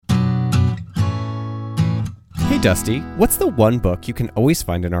Dusty, what's the one book you can always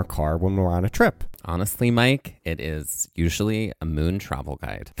find in our car when we're on a trip? Honestly, Mike, it is usually a Moon travel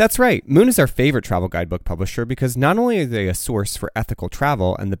guide. That's right. Moon is our favorite travel guidebook publisher because not only are they a source for ethical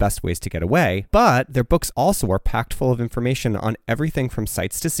travel and the best ways to get away, but their books also are packed full of information on everything from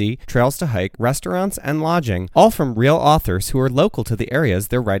sights to see, trails to hike, restaurants, and lodging, all from real authors who are local to the areas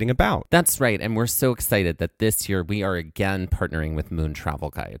they're writing about. That's right, and we're so excited that this year we are again partnering with Moon Travel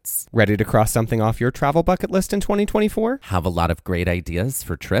Guides. Ready to cross something off your travel bucket list in 2024? Have a lot of great ideas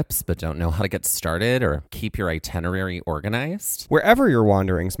for trips, but don't know how to get started or keep your itinerary organized? Wherever your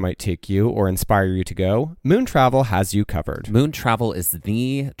wanderings might take you or inspire you to go, Moon Travel has you covered. Moon Travel is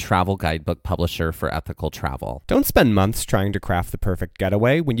the travel guidebook publisher for ethical travel. Don't spend months trying to craft the perfect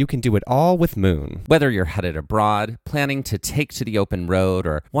getaway when you can do it all with Moon. Whether you're headed abroad, planning to take to the open road,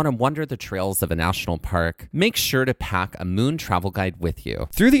 or want to wander the trails of a national park, make sure to pack a Moon travel guide with you.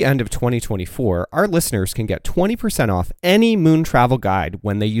 Through the end of 2024, our listeners can get 20% off any Moon travel guide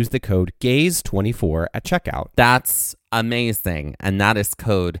when they use the code GAZE24 at checkout. That's amazing. And that is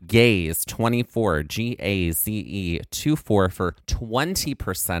code GAZE24, GAZE24 for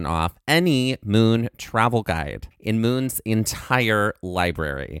 20% off any Moon travel guide in Moon's entire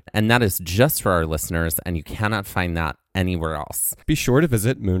library. And that is just for our listeners, and you cannot find that anywhere else. Be sure to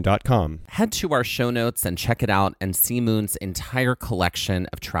visit moon.com. Head to our show notes and check it out and see Moon's entire collection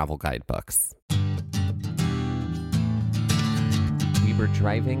of travel guidebooks. We were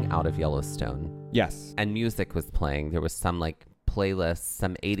driving out of Yellowstone. Yes. And music was playing. There was some playlists,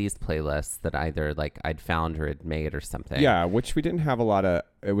 some 80s playlists that either I'd found or had made or something. Yeah, which we didn't have a lot of.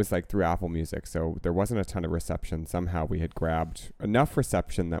 It was through Apple Music, so there wasn't a ton of reception. Somehow we had grabbed enough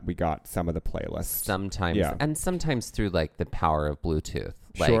reception that we got some of the playlists. Sometimes, yeah. And sometimes through the power of Bluetooth.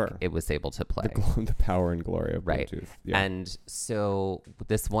 Sure. It was able to play. The power and glory of right. Bluetooth. Yeah. And so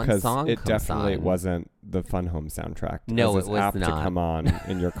this one song it comes definitely on. wasn't the Fun Home soundtrack. No, it was apt not. to come on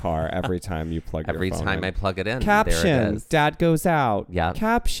in your car every time you plug your phone Every time in. I plug it in, there it Caption, is. Dad goes out. Yeah.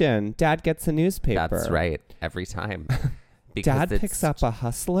 Caption, Dad gets a newspaper. That's right. Every time. Because Dad picks up a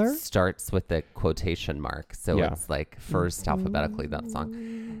hustler? Starts with a quotation mark. So Yeah. it's first alphabetically that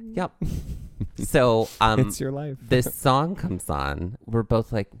song. Yep. So it's your life. This song comes on. We're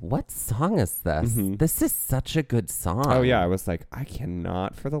both like, what song is this? Mm-hmm. This is such a good song. Oh, yeah. I was like, I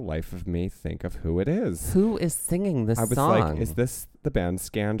cannot for the life of me think of who it is. Who is singing this song? I was song? like, is this the band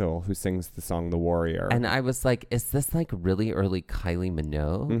Scandal who sings the song The Warrior? And I was like, is this really early Kylie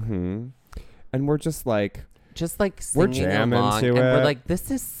Minogue? Mm-hmm. And we're just like... We're jamming along, to and it. we're like,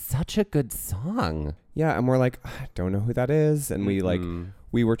 this is such a good song. Yeah, and we're like, I don't know who that is. And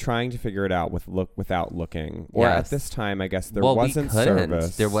we were trying to figure it out without looking. Or Yes. at this time, I guess there wasn't we couldn't.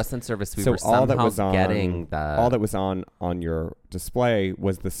 service. There wasn't service. We so were somehow all that was on, getting all that was on your display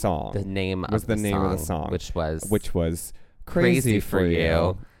was the song. the name was of the the name song, of the song, which was Crazy for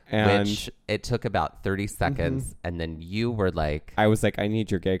You. And which it took about 30 seconds, and then you were like, I was like, I need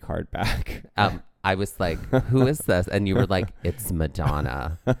your gay card back. I was like, who is this? And you were like, it's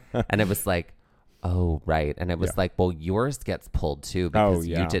Madonna. And it was like, oh, right. And it was like, well, yours gets pulled too because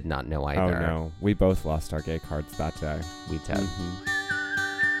you did not know either. Oh, no. We both lost our gay cards that day. We did. Mm-hmm.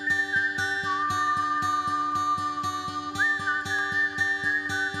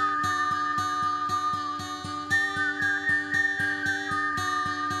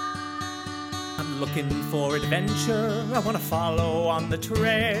 Looking for adventure, I want to follow on the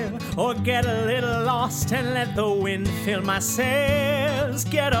trail, or get a little lost and let the wind fill my sails.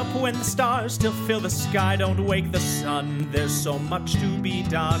 Get up when the stars still fill the sky, don't wake the sun. There's so much to be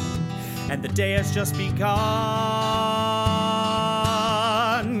done, and the day has just begun.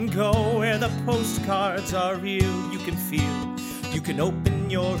 Go where the postcards are real, you can feel, you can open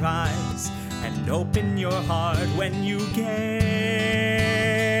your eyes and open your heart when you gaze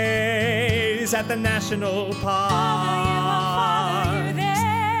at the national park.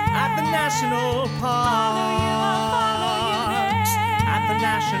 At the national park. At the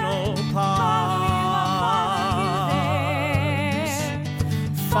national park.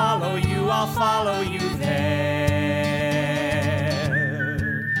 Follow you, I'll follow you there.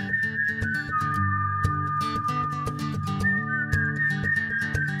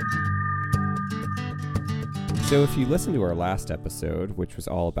 So if you listen to our last episode, which was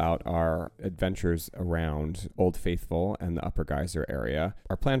all about our adventures around Old Faithful and the Upper Geyser area,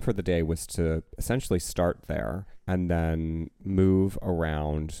 our plan for the day was to essentially start there and then move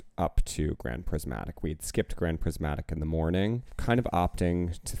around up to Grand Prismatic. We had skipped Grand Prismatic in the morning, kind of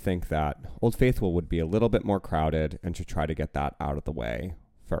opting to think that Old Faithful would be a little bit more crowded and to try to get that out of the way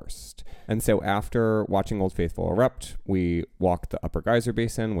first. And so after watching Old Faithful erupt, we walked the Upper Geyser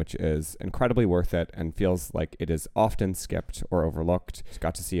Basin, which is incredibly worth it and feels like it is often skipped or overlooked.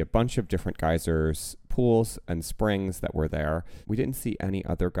 Got to see a bunch of different geysers, pools, and springs that were there. We didn't see any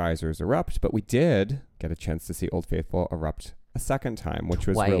other geysers erupt, but we did get a chance to see Old Faithful erupt a second time, which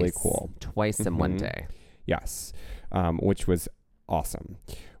was really cool. Twice in one day. Yes, which was awesome.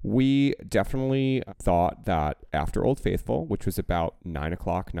 We definitely thought that after Old Faithful, which was about 9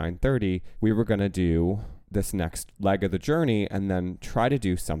 o'clock, 9:30, we were going to do this next leg of the journey and then try to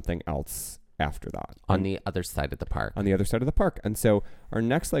do something else after that. On the other side of the park. On the other side of the park. And so our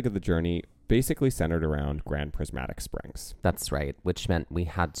next leg of the journey basically centered around Grand Prismatic Springs. That's right, which meant we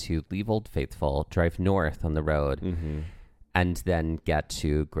had to leave Old Faithful, drive north on the road, and then get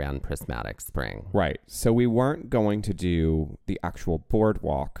to Grand Prismatic Spring. Right. So we weren't going to do the actual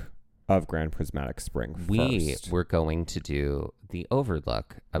boardwalk of Grand Prismatic Spring first. We were going to do the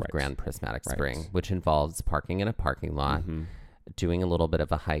overlook of Right. Grand Prismatic Right. Spring, which involves parking in a parking lot, doing a little bit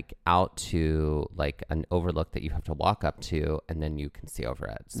of a hike out to like an overlook that you have to walk up to, and then you can see over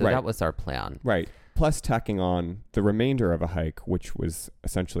it. So Right. that was our plan. Right. Plus tacking on the remainder of a hike, which was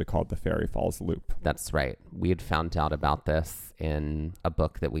essentially called the Fairy Falls Loop. That's right. We had found out about this in a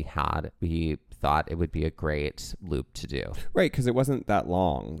book that we had. We thought it would be a great loop to do. Right, because it wasn't that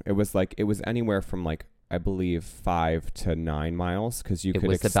long. It was anywhere from like, I believe 5 to 9 miles, because you It could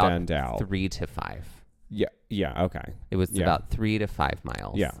was extend about out. 3 to 5. Yeah, okay. It was Yeah. about 3 to 5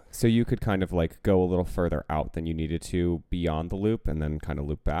 miles. Yeah, so you could kind of like go a little further out than you needed to beyond the loop and then kind of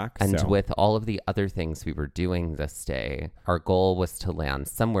loop back. And so. with all of the other things we were doing this day, our goal was to land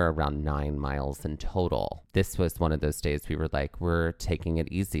somewhere around 9 miles in total. This was one of those days we were like, we're taking it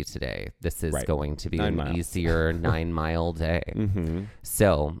easy today. This is Right. going to be 9 an miles. easier 9-mile day.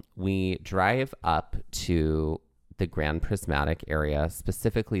 So we drive up to the Grand Prismatic area,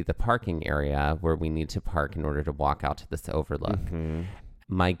 specifically the parking area where we need to park in order to walk out to this overlook.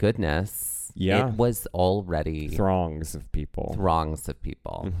 My goodness. Yeah. It was already Throngs of people. throngs of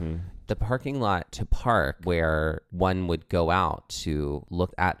people. The parking lot to park where one would go out to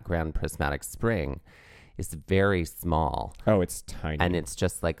look at Grand Prismatic Spring is very small. Oh, it's tiny. And it's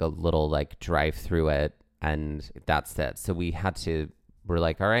just like a little like drive through it and that's it. So we're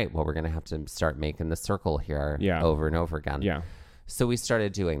like, all right, well, we're going to have to start making the circle here over and over again. Yeah. So we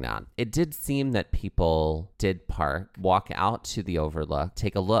started doing that. It did seem that people did park, walk out to the overlook,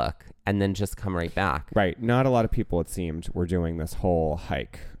 take a look, and then just come right back. Right. Not a lot of people, it seemed, were doing this whole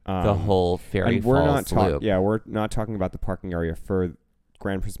hike. The whole Fairy and we're Falls not loop. Yeah, we're not talking about the parking area for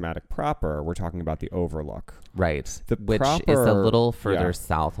Grand Prismatic proper. We're talking about the overlook. Right. The Which is a proper- little further yeah.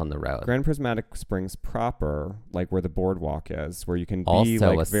 south on the road. Grand Prismatic Springs proper, like where the boardwalk is, where you can be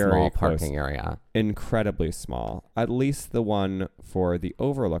Also like a very small close, parking area. incredibly small. At least the one for the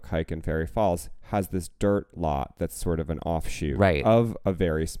overlook hike in Fairy Falls has this dirt lot that's sort of an offshoot Right. of a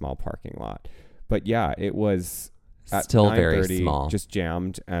very small parking lot. But yeah, it was at Still very 9:30, small. just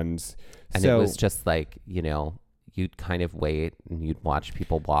jammed, and And so it was just like, you'd kind of wait and you'd watch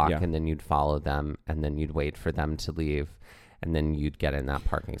people walk Yeah. and then you'd follow them and then you'd wait for them to leave and then you'd get in that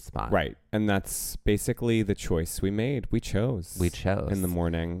parking spot. right, and that's basically the choice we made. We chose in the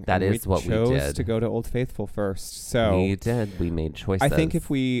morning. That and is what we chose did. to go to Old Faithful first. So We did. We made choices. I think if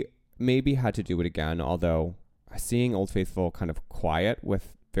we maybe had to do it again, although seeing Old Faithful kind of quiet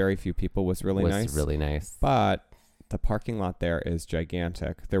with very few people was really nice. really nice. But the parking lot there is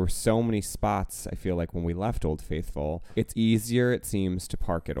gigantic. There were so many spots, I feel like, when we left Old Faithful. It's easier, it seems, to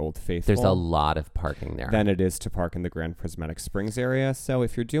park at Old Faithful There's a lot of parking there. than it is to park in the Grand Prismatic Springs area. So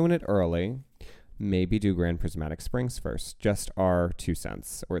if you're doing it early, maybe do Grand Prismatic Springs first. Just our 2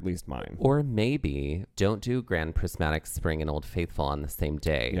 cents, or at least mine. Or maybe don't do Grand Prismatic Spring and Old Faithful on the same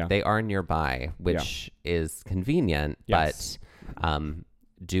day. Yeah. They are nearby, which is convenient, Yes. but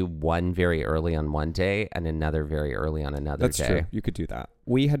do one very early on one day and another very early on another That's day. true. You could do that.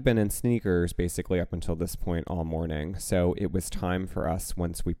 We had been in sneakers basically up until this point all morning. So it was time for us,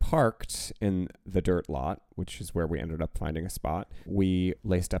 once we parked in the dirt lot, which is where we ended up finding a spot, we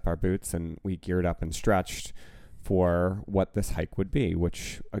laced up our boots and we geared up and stretched for what this hike would be,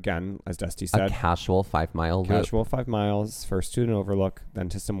 which, again, as Dusty A said, casual 5-mile loop, casual 5 miles, first to an overlook, then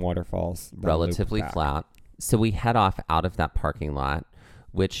to some waterfalls. then relatively loop back. flat. So we head off out of that parking lot,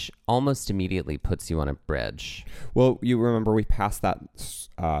 which almost immediately puts you on a bridge. Well, you remember we passed that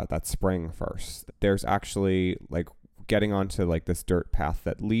spring first. There's actually like getting onto like this dirt path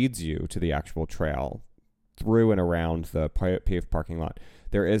that leads you to the actual trail through and around the paved parking lot.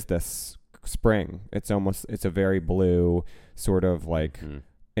 There is this spring. It's a very blue sort of like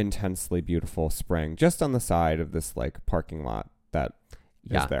intensely beautiful spring just on the side of this like parking lot that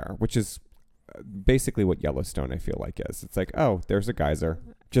Yeah. is there, which is basically what Yellowstone I feel like is. It's like, oh, there's a geyser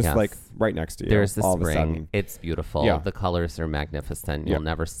just Yes. like right next to you. There's the all of a spring. sudden. It's beautiful. Yeah. The colors are magnificent. You'll Yeah.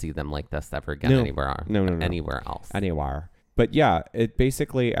 never see them like this ever again No. anywhere. No. Anywhere else. Anywhere. But yeah, it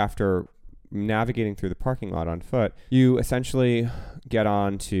basically, after navigating through the parking lot on foot, you essentially get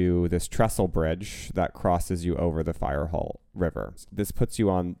onto this trestle bridge that crosses you over the Firehole River. This puts you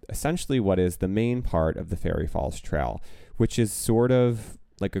on essentially what is the main part of the Fairy Falls Trail, which is sort of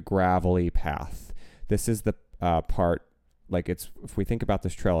like a gravelly path. This is the part, like it's, if we think about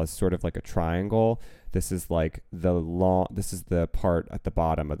this trail as sort of like a triangle, this is like this is the part at the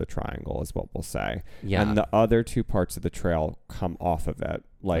bottom of the triangle is what we'll say. Yeah. And the other two parts of the trail come off of it.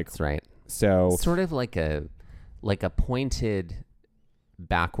 Like, That's right. so Sort of like a pointed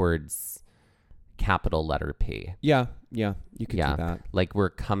backwards capital letter P. yeah, you could Yeah. do that. Like we're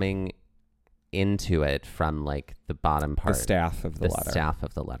coming into it from like the bottom part. The staff of the letter. staff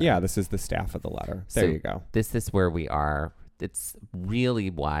of the letter. Yeah, this is the staff of the letter. There So you go. This is where we are. It's really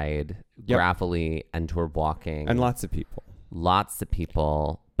wide, Yep. gravelly, and we're walking. And lots of people. Lots of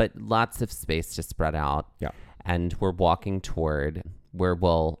people, but lots of space to spread out. Yeah. And we're walking toward where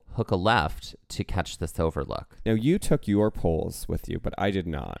we'll hook a left to catch this overlook. Now, you took your poles with you, but I did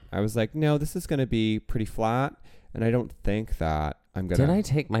not. I was like, no, this is going to be pretty flat, and I don't think that I'm going to... Did I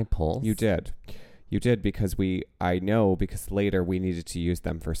take my poles? You did. You did because I know because later we needed to use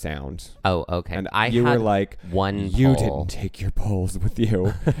them for sound. Oh, okay. And you were had like, one you pole. didn't take your poles with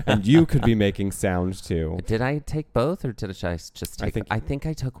you, and you could be making sound too. Did I take both, or did I just take? I think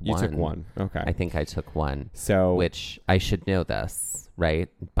I took You one. took one. Okay. I think I took one. So Which I should know this, right,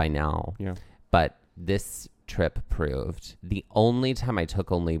 by now. yeah. But this trip proved the only time I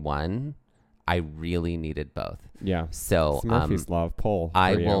took only one, I really needed both. Yeah. So It's Murphy's Law pole.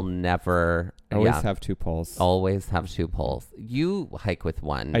 I for you. will never always have two poles. always have two poles. You hike with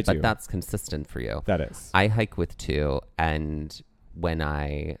one, I but do. that's consistent for you. That is. I hike with two, and when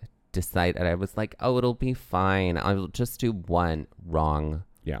I decided, I was like, oh, it'll be fine. I'll just do one. Wrong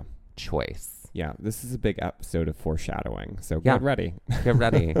Yeah. choice. Yeah. This is a big episode of foreshadowing. So Yeah. get ready. Get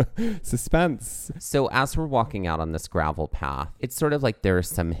ready. Suspense. So as we're walking out on this gravel path, it's sort of like there are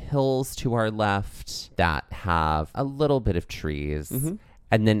some hills to our left that have a little bit of trees. Mm-hmm.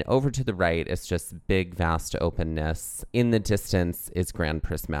 And then over to the right is just big, vast openness. In the distance is Grand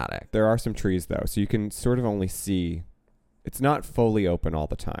Prismatic. There are some trees though, so you can sort of only see. It's not fully open all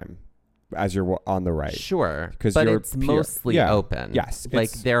the time as you're on the right. Sure, 'Cause but you're it's pure- mostly yeah. open. Yes, Like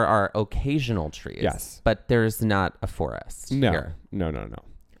it's- there are occasional trees. Yes. But there's not a forest No. here. No.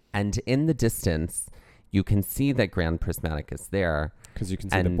 And in the distance, you can see that Grand Prismatic is there. Because you can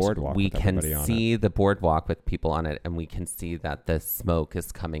see And the boardwalk. we with can everybody on it. see the boardwalk with people on it, and we can see that the smoke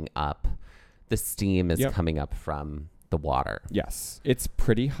is coming up. The steam is Yep. coming up from the water Yes, it's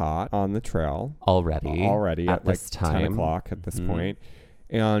pretty hot on the trail already. at like this time. 10 o'clock at this Mhm. point.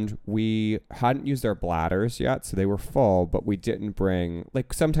 And we hadn't used our bladders yet, so they were full, but we didn't bring,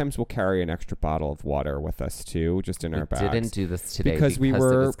 like sometimes we'll carry an extra bottle of water with us too, just in We our bags. didn't do this today Because we it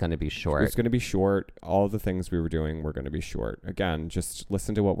were- was going to be It short. was going to be short. All the things we were doing were going to be short. Again, just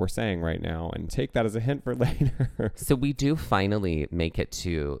listen to what we're saying right now and take that as a hint for later. So we do finally make it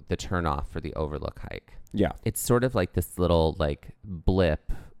to the turnoff for the overlook hike. Yeah. It's sort of like this little like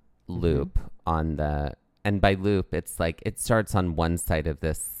blip loop on the, and by loop, it's like it starts on one side of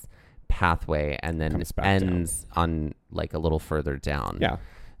this pathway and then Comes back ends on like a little further down. Yeah.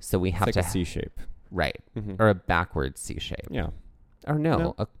 So we It's have like to a C shape. right, Mhm. or a backward C shape. Yeah. Or no,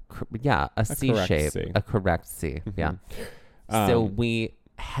 No. a C correct shape, C. a correct C. Mhm. Yeah. So Um, we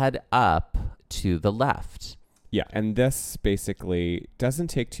head up to the left. Yeah, and this basically doesn't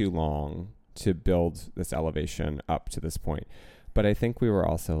take too long to build this elevation up to this point. But I think we were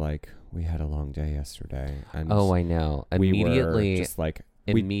also like, we had a long day yesterday. And Oh, I know. we Immediately, were just like,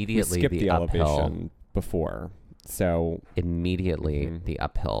 we immediately skipped the uphill. elevation before. So, Immediately Mhm. the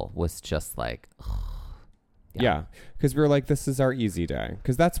uphill was just like, Yeah. yeah, because we were like, this is our easy day.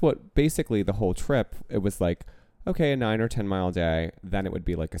 Because that's what basically the whole trip, it was like, okay, a 9 or 10 mile day, then it would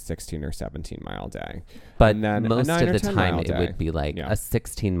be like a 16 or 17 mile day. but And then a most 9 of or the 10 time mile it day. would be like Yeah. a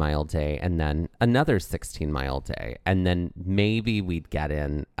 16-mile day and then another 16-mile day. And then maybe we'd get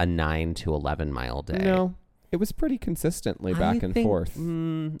in a 9 to 11-mile day. No, it was pretty consistently back and forth.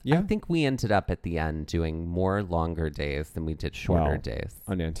 I Yeah. think we ended up at the end doing more longer days than we did shorter Well, days.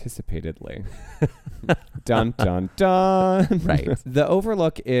 Unanticipatedly. Dun, dun, dun. Right. The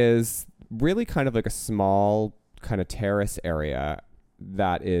overlook is really kind of like a small kind of terrace area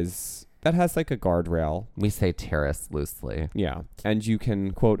that has like a guardrail. We say terrace loosely. Yeah. And you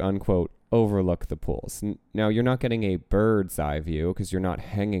can quote unquote overlook the pools. Now, you're not getting a bird's eye view because you're not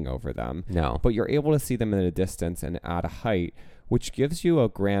hanging over them. No. But you're able to see them at a distance and at a height, which gives you a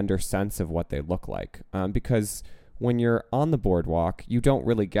grander sense of what they look like. Because when you're on the boardwalk, you don't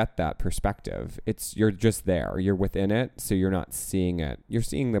really get that perspective. You're just there. You're within it, so you're not seeing it. You're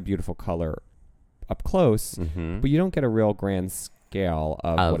seeing the beautiful color up close, but you don't get a real grand scale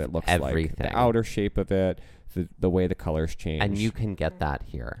of what it looks like. The outer shape of it, the way the colors change. And you can get that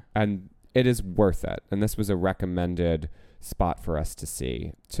here. And it is worth it. And this was a recommended spot for us to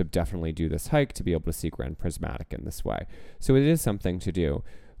see, to definitely do this hike, to be able to see Grand Prismatic in this way. So it is something to do.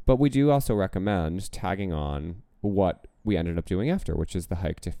 But we do also recommend tagging on what we ended up doing after, which is the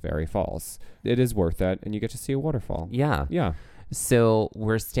hike to Fairy Falls. It is worth it, and you get to see a waterfall. Yeah. Yeah. So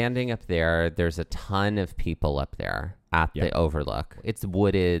we're standing up there. There's a ton of people up there at the overlook. It's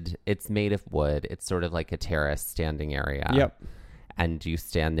wooded. It's made of wood. It's sort of like a terrace standing area. Yep. And you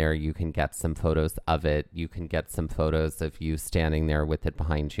stand there. You can get some photos of it. You can get some photos of you standing there with it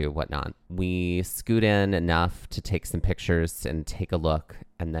behind you, whatnot. We scoot in enough to take some pictures and take a look.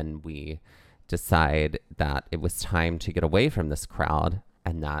 And then we decide that it was time to get away from this crowd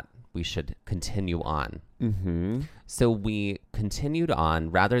and that we should continue on. Mm-hmm. So we continued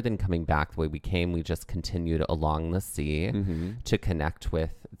on. Rather than coming back the way we came, we just continued along the sea to connect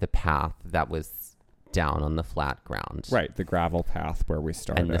with the path that was down on the flat ground. Right, the gravel path where we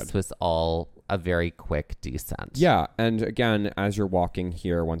started. And this was all a very quick descent. Yeah, and again, as you're walking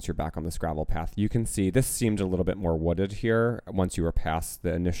here, once you're back on this gravel path, you can see this seemed a little bit more wooded here once you were past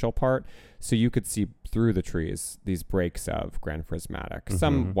the initial part. So you could see through the trees these breaks of Grand Prismatic.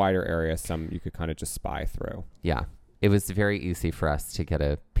 Some wider areas, some you could kind of just spy through. Yeah, it was very easy for us to get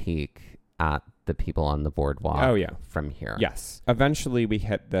a peek at the people on the boardwalk from here. Yes. Eventually we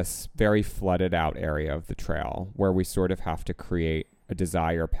hit this very flooded out area of the trail where we sort of have to create a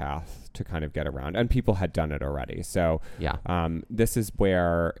desire path to kind of get around, and people had done it already. So this is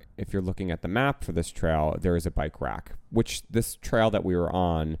where, if you're looking at the map for this trail, there is a bike rack, which this trail that we were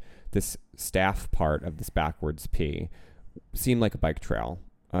on, this staff part of this backwards P, seemed like a bike trail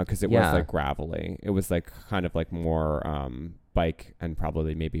because it was like gravelly. It was like kind of like more bike and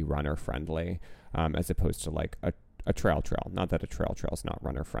probably maybe runner friendly as opposed to like a trail. Not that a trail is not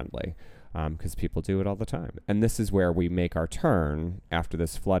runner friendly, because people do it all the time. And this is where we make our turn after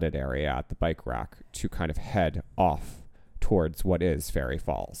this flooded area at the bike rack to kind of head off towards what is Fairy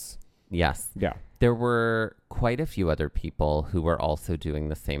Falls. Yes. Yeah. There were quite a few other people who were also doing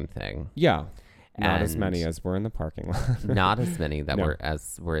the same thing. Yeah. Not as many as were in the parking lot. Not as many that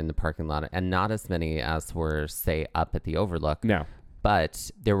were in the parking lot, and not as many as were, say, up at the overlook. No.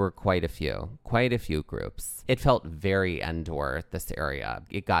 But there were quite a few groups. It felt very indoor, this area.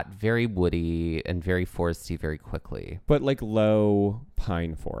 It got very woody and very foresty very quickly. But like low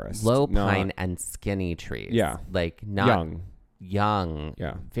pine forest. Low pine and skinny trees. Yeah. Like not young.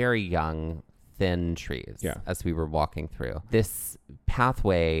 Yeah. Very young, thin trees. Yeah. As we were walking through. This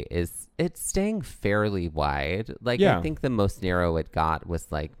pathway it's staying fairly wide. Like I think the most narrow it got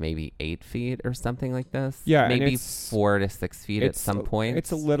was like maybe 8 feet or something like this. Yeah. Maybe 4 to 6 feet at some point.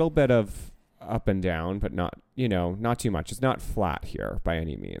 It's a little bit of up and down, but not too much. It's not flat here by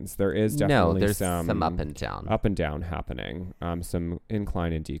any means. There is definitely there's some up and down. Up and down happening. Some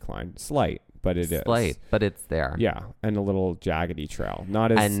incline and decline. Slight, but it is. Slight, but it's there. Yeah. And a little jaggedy trail.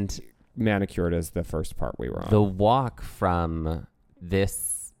 Not as manicured as the first part we were on. The walk from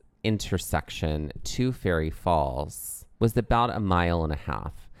this intersection to Fairy Falls was about 1.5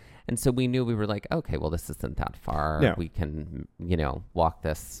 miles. And so we knew, we were like, okay, well, this isn't that far. No. We can, walk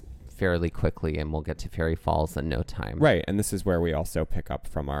this fairly quickly and we'll get to Fairy Falls in no time. Right. And this is where we also pick up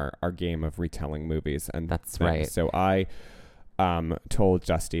from our game of retelling movies. And that's things. right. So I told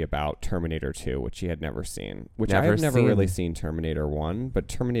Justy about Terminator 2, which he had never seen, which I have never really seen Terminator 1, but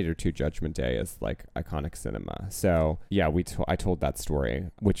Terminator 2 Judgment Day is like iconic cinema. So yeah, I told that story,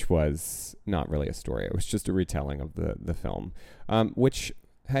 which was not really a story. It was just a retelling of the film, which,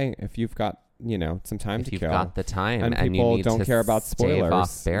 hey, if you've got, some time to kill. If you've got the time and people you need don't care about spoilers.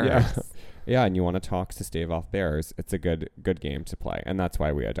 Stave off bears. Yeah, and you want to talk to stave off bears, it's a good game to play, and that's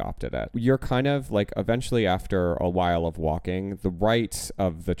why we adopted it. You're kind of like, eventually after a while of walking, the right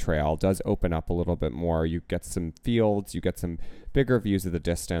of the trail does open up a little bit more. You get some fields, you get some bigger views of the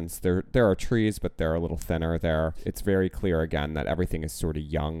distance. There are trees, but they're a little thinner there. It's very clear again that everything is sort of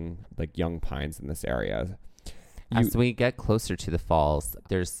young, like young pines in this area. As we get closer to the falls,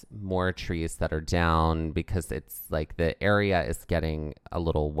 there's more trees that are down because it's like the area is getting a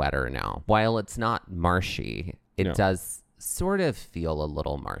little wetter now. While it's not marshy, it does sort of feel a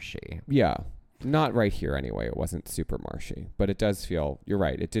little marshy. Yeah. Not right here anyway. It wasn't super marshy, but it does feel, you're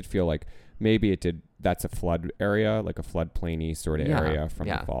right. It did feel like maybe that's a flood area, like a floodplainy sort of area from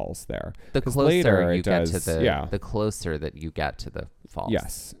the falls there. The closer you get to the closer that you get to the falls.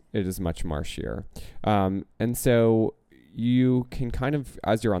 Yes, it is much marshier. And so you can kind of,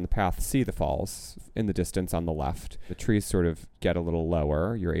 as you're on the path, see the falls in the distance on the left. The trees sort of get a little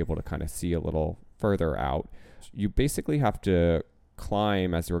lower. You're able to kind of see a little further out. You basically have to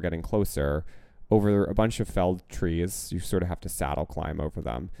climb as you're getting closer over a bunch of felled trees. You sort of have to saddle climb over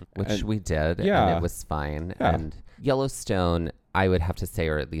them. Which we did, and it was fine. Yeah. And Yellowstone, I would have to say,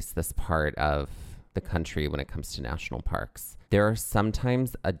 or at least this part of the country when it comes to national parks, there are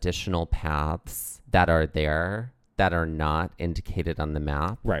sometimes additional paths that are there that are not indicated on the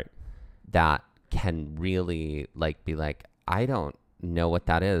map. Right. That can really be like, I don't know what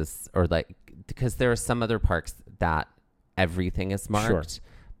that is. Or because there are some other parks that everything is marked. Sure.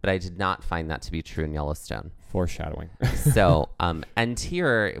 But I did not find that to be true in Yellowstone. Foreshadowing. So, and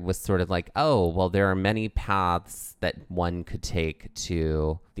here it was sort of like, oh, well, there are many paths that one could take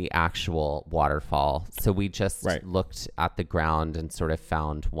to the actual waterfall. So we just looked at the ground and sort of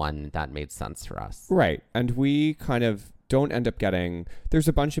found one that made sense for us. Right. And we kind of don't end up there's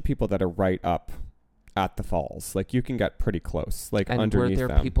a bunch of people that are right up at the falls. Like you can get pretty close, and underneath them.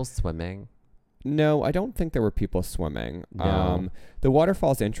 Were there people swimming? No, I don't think there were people swimming. No. The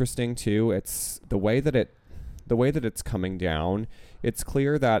waterfall's interesting too. It's the way that it's coming down. It's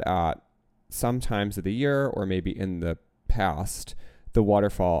clear that at some times of the year, or maybe in the past, the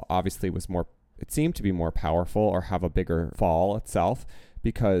waterfall obviously it seemed to be more powerful or have a bigger fall itself,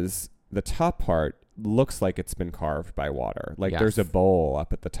 because the top part looks like it's been carved by water. There's a bowl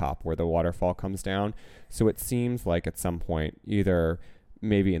up at the top where the waterfall comes down. So it seems like at some point, either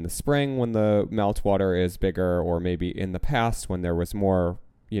maybe in the spring when the meltwater is bigger, or maybe in the past when there was more,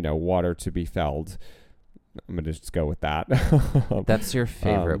 water to be felled. I'm going to just go with that. That's your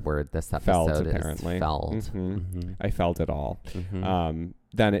favorite word this episode, felled, apparently. Felled. Mm-hmm. Mm-hmm. I felled it all. Mm-hmm.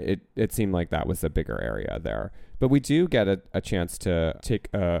 Then it seemed like that was a bigger area there. But we do get a chance to take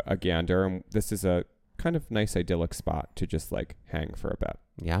a gander, and this is a kind of nice idyllic spot to just hang for a bit.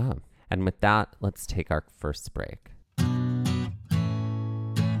 Yeah. And with that, let's take our first break.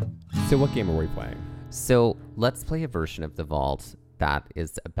 So what game are we playing? So let's play a version of The Vault that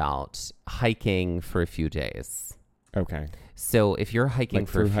is about hiking for a few days. Okay. So if you're hiking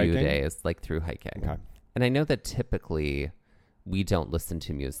for a few days, through hiking. Okay. And I know that typically we don't listen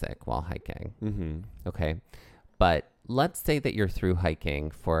to music while hiking. Mm-hmm. Okay. But let's say that you're through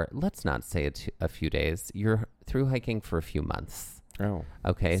hiking for, let's not say a few days, you're through hiking for a few months. Oh.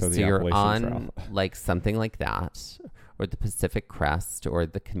 Okay. So you're on something like that, or the Pacific Crest, or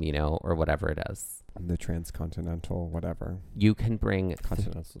the Camino, or whatever it is. The Transcontinental, whatever. You can bring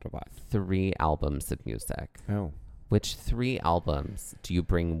Continental Divide. 3 albums of music. Oh. Which 3 albums do you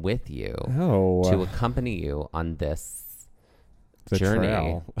bring with you to accompany you on this journey?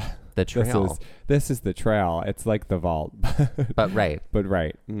 Trail. The trail. This is the trail. It's like the vault. But right.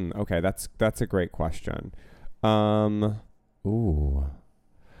 Okay, that's a great question. Ooh.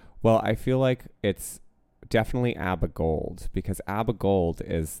 Well, I feel like it's definitely ABBA Gold, because ABBA Gold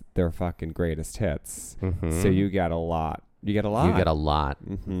is their fucking greatest hits. Mm-hmm. So you get a lot. You get a lot.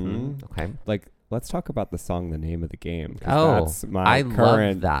 Mm-hmm. Okay. Let's talk about the song, The Name of the Game. Oh, that's my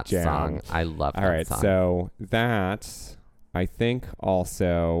current love that jam. song. I love that song. All right, so that, I think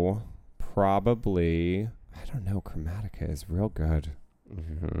also probably, I don't know, Chromatica is real good.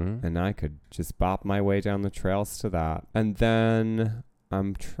 Mm-hmm. And I could just bop my way down the trails to that. And then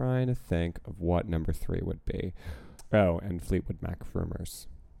I'm trying to think of what number 3 would be. Oh, and Fleetwood Mac Rumors.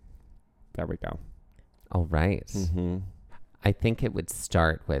 There we go. All right. Mm-hmm. I think it would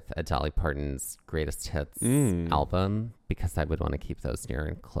start with a Dolly Parton's Greatest Hits album, because I would want to keep those near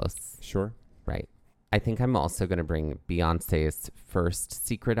and close. Sure. Right. I think I'm also going to bring Beyonce's first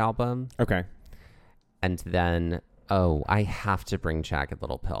Secret album. Okay. And then, I have to bring Jagged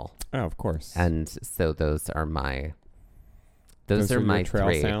Little Pill. Oh, of course. And so those are my my trail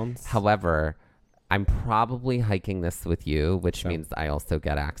 3. sounds. However, I'm probably hiking this with you, which means I also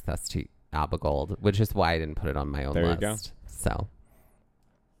get access to ABBA Gold, which is why I didn't put it on my own list. There you go. So.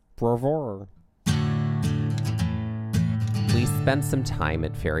 Bravo. We spent some time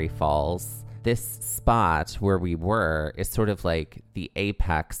at Fairy Falls. This spot where we were is sort of like the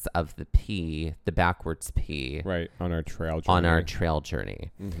apex of the P, the backwards P. Right, on our trail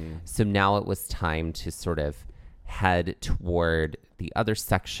journey. Mm-hmm. So now it was time to sort of head toward the other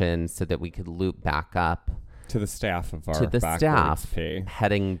section so that we could loop back up to the staff of our to the backwards staff, P.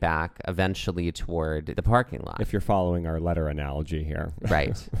 heading back eventually toward the parking lot. If you're following our letter analogy here.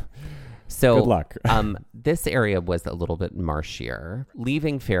 Right. So good luck. This area was a little bit marshier.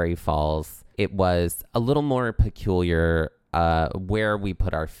 Leaving Fairy Falls, it was a little more peculiar where we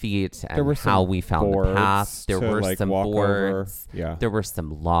put our feet and how we found the path. There were some boards. Yeah. There were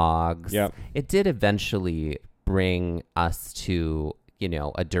some logs. Yep. It did eventually bring us to,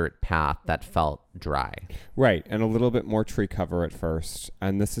 a dirt path that felt dry. Right. And a little bit more tree cover at first.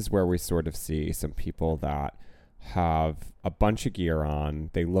 And this is where we sort of see some people that have a bunch of gear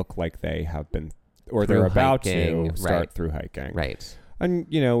on. They look like they have been, or they're about to start through hiking. Right. And,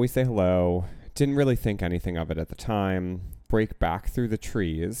 we say hello. Didn't really think anything of it at the time. Break back through the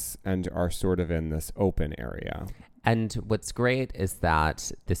trees and are sort of in this open area. And what's great is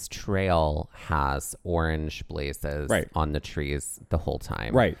that this trail has orange blazes on the trees the whole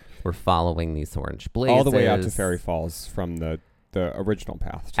time. Right. We're following these orange blazes. All the way out to Fairy Falls from the original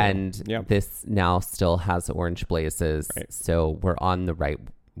path, too. And this now still has orange blazes. Right. So we're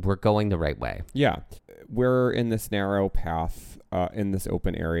going the right way. Yeah. We're in this narrow path in this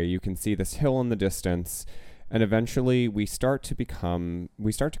open area. You can see this hill in the distance. And eventually we start to come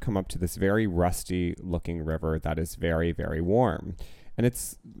up to this very rusty looking river that is very, very warm. And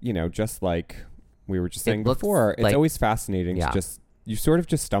it's, just like we were just saying before, it's always fascinating to you sort of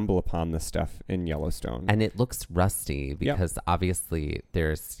just stumble upon this stuff in Yellowstone. And it looks rusty because obviously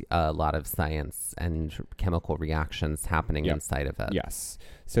there's a lot of science and chemical reactions happening inside of it. Yes.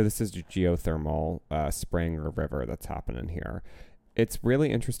 So this is a geothermal spring or river that's happening here. It's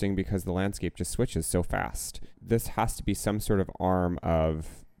really interesting because the landscape just switches so fast. This has to be some sort of arm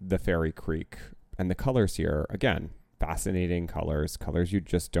of the Fairy Creek. And the colors here, again, fascinating colors you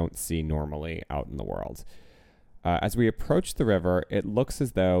just don't see normally out in the world. As we approach the river, it looks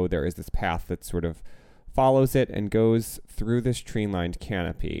as though there is this path that sort of follows it and goes through this tree-lined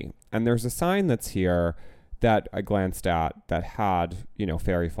canopy. And there's a sign that's here that I glanced at that had,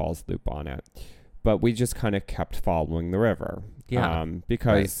 Fairy Falls Loop on it. But we just kind of kept following the river. Yeah.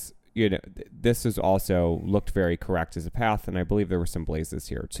 Because, this is also looked very correct as a path. And I believe there were some blazes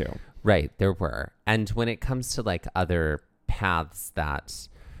here too. Right. There were. And when it comes to other paths that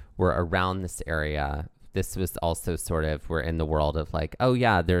were around this area, this was also sort of, we're in the world of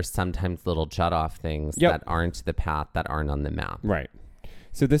there's sometimes little jut off things that aren't the path, that aren't on the map. Right.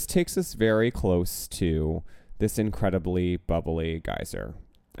 So this takes us very close to this incredibly bubbly geyser.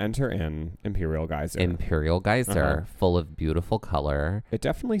 Enter in Imperial Geyser. Imperial Geyser, full of beautiful color. It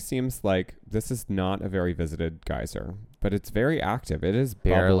definitely seems like this is not a very visited geyser, but it's very active. It is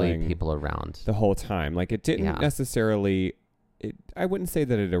barely bubbling people around the whole time. It didn't necessarily. I wouldn't say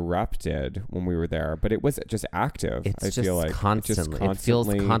that it erupted when we were there, but it was just active. It feels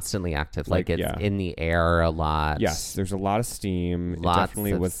constantly active. It's in the air a lot. Yes, there's a lot of steam. Lots it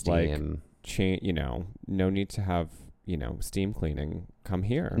definitely of was steam. No need to have steam cleaning. Come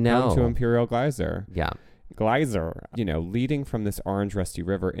here. No. Come to Imperial Geyser. Yeah. Geyser, leading from this orange rusty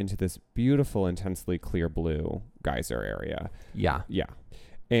river into this beautiful, intensely clear blue geyser area. Yeah. Yeah.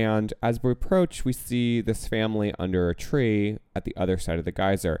 And as we approach, we see this family under a tree at the other side of the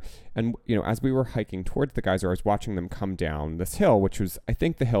geyser. And, as we were hiking towards the geyser, I was watching them come down this hill, which was, I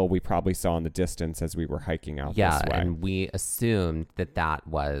think, the hill we probably saw in the distance as we were hiking out this way. Yeah, and we assumed that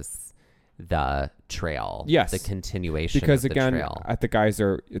was the trail. Yes. The continuation because, of the again, trail. at the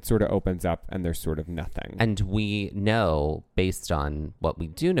geyser, it sort of opens up and there's sort of nothing. And we know, based on what we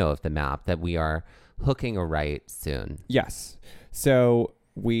do know of the map, that we are hooking a right soon. Yes. So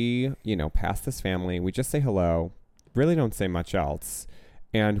we, pass this family. We just say hello. Really don't say much else.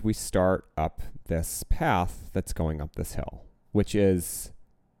 And we start up this path that's going up this hill, which is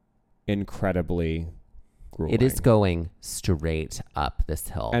incredibly grueling. It is going straight up this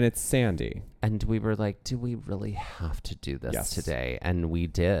hill. And it's sandy. And we were like, do we really have to do this today? And we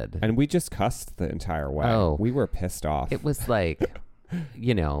did. And we just cussed the entire way. Oh. We were pissed off. It was like,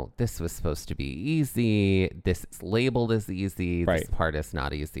 this was supposed to be easy. This is labeled as easy. Right. This part is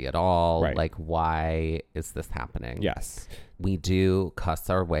not easy at all. Right. Why is this happening? Yes. We do cuss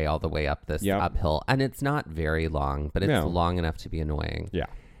our way all the way up this uphill. And it's not very long, but it's long enough to be annoying. Yeah.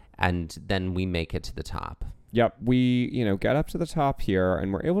 And then we make it to the top. Yep. We, get up to the top here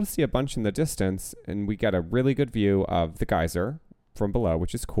and we're able to see a bunch in the distance and we get a really good view of the geyser from below,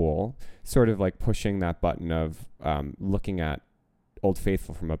 which is cool. Sort of like pushing that button of looking at Old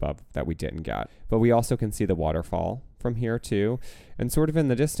Faithful from above that we didn't get. But we also can see the waterfall from here too. And sort of in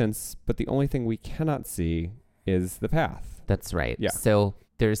the distance, but the only thing we cannot see is the path. That's right. Yeah. So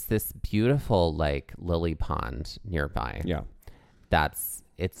there's this beautiful lily pond nearby. Yeah.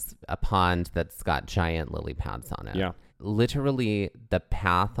 It's a pond that's got giant lily pads on it. Yeah. Literally, the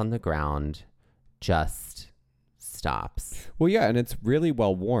path on the ground just stops. Well, yeah, and it's really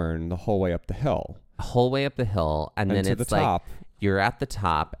well worn the whole way up the hill. Whole way up the hill, and then to it's the top. like you're at the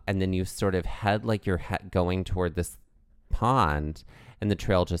top, and then you sort of head like you're going toward this pond, and the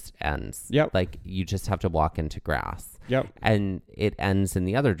trail just ends. Yep. Like you just have to walk into grass. Yep. And it ends in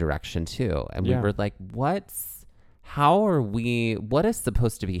the other direction too. And we Yeah. were like, what is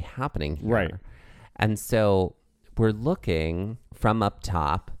supposed to be happening here? Right. And so we're looking from up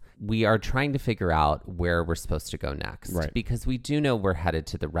top. We are trying to figure out where we're supposed to go next. Right. Because we do know we're headed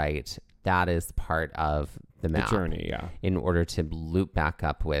to the right. That is part of the map. The journey, yeah. In order to loop back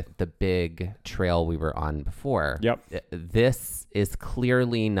up with the big trail we were on before. Yep. This is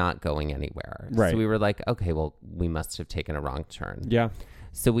clearly not going anywhere. Right. So we were like, okay, well, we must have taken a wrong turn. Yeah.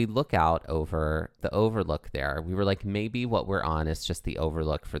 So we look out over the overlook there. We were like, maybe what we're on is just the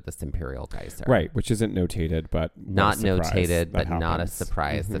overlook for this Imperial Geyser. Right, which isn't notated, but Not notated, but that not a happens.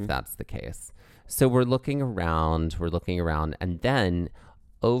 surprise if that's the case. So we're looking around, and then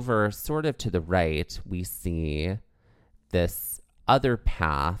over sort of to the right, we see this other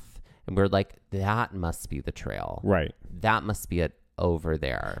path, and we're like, that must be the trail. Right. That must be it over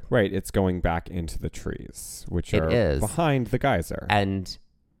there. Right, it's going back into the trees, which It are is. behind the geyser. And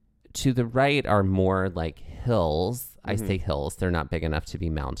to the right are more like hills. I say hills, they're not big enough to be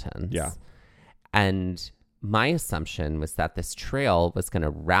mountains. Yeah. And my assumption was that this trail was going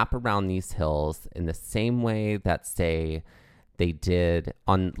to wrap around these hills in the same way that, say, they did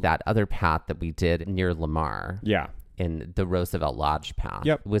on that other path that we did near Lamar. Yeah. In the Roosevelt Lodge path.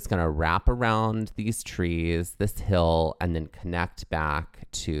 Yep. It was going to wrap around these trees, this hill, and then connect back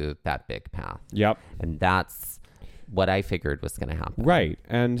to that big path. Yep. And that's what I figured was going to happen. Right.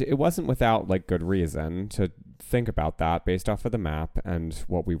 And it wasn't without like good reason to think about that based off of the map and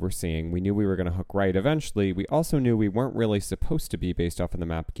what we were seeing. We knew we were going to hook right eventually. We also knew we weren't really supposed to be, based off of the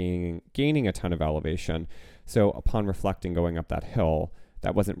map, gaining a ton of elevation. So upon reflecting going up that hill,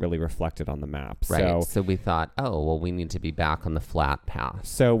 that wasn't really reflected on the map. Right. So we thought, oh, well, we need to be back on the flat path.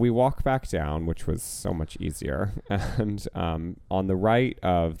 So we walk back down, which was so much easier. And on the right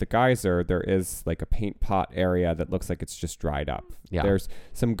of the geyser, there is like a paint pot area that looks like it's just dried up. Yeah. There's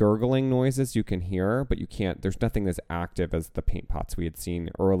some gurgling noises you can hear, but you can't, there's nothing as active as the paint pots we had seen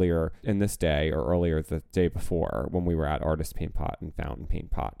earlier in this day or earlier the day before when we were at Artist Paint Pot and Fountain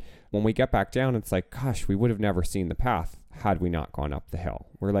Paint Pot. When we get back down, it's like, gosh, we would have never seen the path had we not gone up the hill.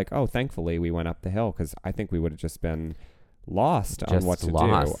 We're like, oh, thankfully we went up the hill, because I think we would have just been lost on what to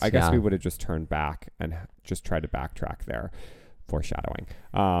do. I guess we would have just turned back and just tried to backtrack there. Foreshadowing.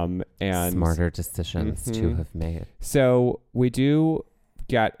 And smarter decisions to have made. So we do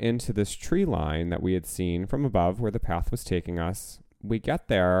get into this tree line that we had seen from above where the path was taking us. We get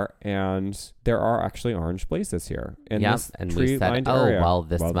there, and there are actually orange blazes here in this and we said, tree-lined oh, area. well,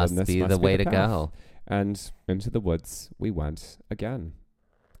 this must be the way to path. go. And into the woods we went again.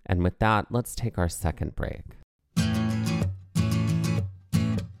 And with that, let's take our second break.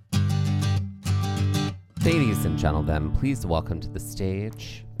 Ladies and gentlemen, please welcome to the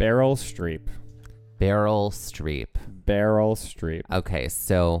stage Beryl Streep. Beryl Streep. Beryl Streep. Okay,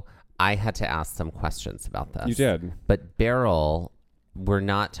 so I had to ask some questions about this. You did. But Beryl, we're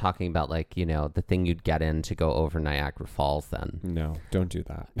not talking about like, you know, the thing you'd get in to go over Niagara Falls then. No, don't do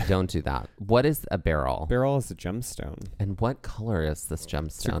that. Don't do that. What is a beryl? Beryl is a gemstone. And what color is this gemstone?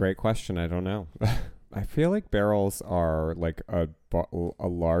 It's a great question. I don't know. I feel like beryls are like a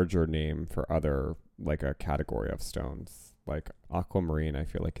larger name for other, like a category of stones. Like aquamarine, I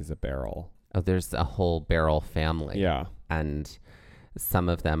feel like is a beryl. Oh, there's a whole beryl family. Yeah. And some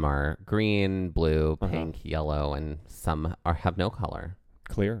of them are green, blue, pink, yellow, and some have no color.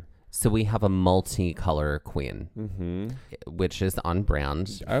 Clear. So we have a multicolor queen, which is on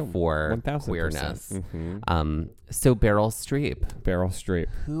brand for 1000%. queerness. So Beryl Streep. Beryl Streep.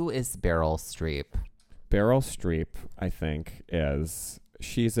 Who is Beryl Streep? Beryl Streep, I think,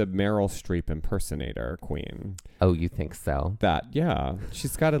 she's a Meryl Streep impersonator queen. Oh, you think so? Yeah.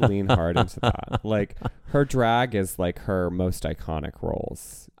 She's got to lean hard into that. Like, her drag is like her most iconic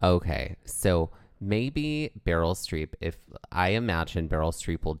roles. Okay. So maybe Beryl Streep, if I imagine Beryl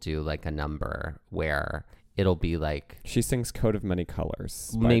Streep will do like a number where it'll be like... She sings Coat of Many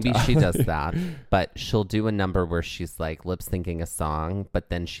Colors. Maybe she does that, but she'll do a number where she's like lip syncing a song, but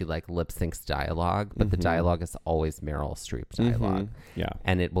then she like lip syncs dialogue, but the dialogue is always Meryl Streep dialogue. Yeah.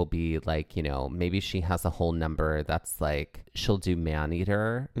 And it will be like, you know, maybe she has a whole number that's like, she'll do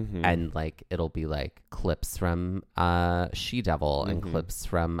Maneater and like, it'll be like clips from She Devil and clips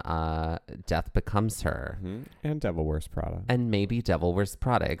from Death Becomes Her. And Devil Wears Prada. And maybe Devil Wears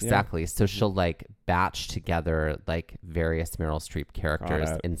Prada. Exactly. So she'll like batch together like various Meryl Streep characters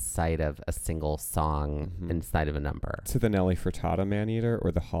inside of a single song, inside of a number. To the Nelly Furtado Man-Eater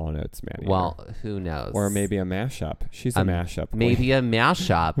or the Hall & Oates Man-Eater? Well, who knows? Or maybe a mashup. She's a mashup. Maybe a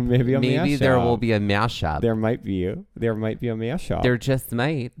mashup. Maybe there will be a mashup. There might be a mashup. There just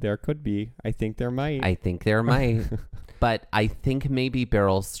might. There could be. I think there might. But I think maybe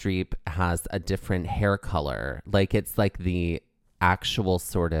Meryl Streep has a different hair color. Like it's like the actual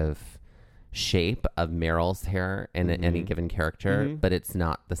sort of shape of Meryl's hair in any given character, but it's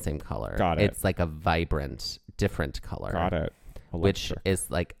not the same color. Got it. It's like a vibrant, different color. Got it. Which is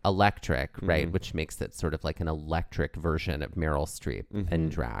like electric, right? Which makes it sort of like an electric version of Meryl Streep in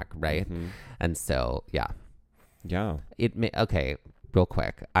drag, right? And so, yeah. Okay, real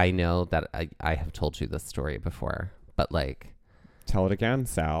quick. I know that I have told you this story before, but like... Tell it again,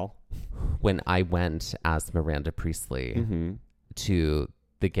 Sal. When I went as Miranda Priestley to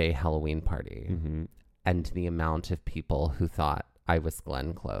the gay Halloween party, and the amount of people who thought I was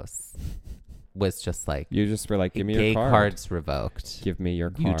Glenn Close was just like... You just were like, give me your gay card. Card's revoked. Give me your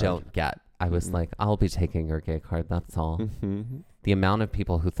card. You don't get. I was like, I'll be taking your gay card, that's all. The amount of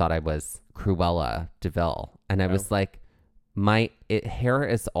people who thought I was Cruella DeVille. And I was like, hair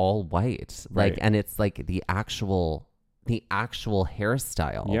is all white. Like, and it's like the actual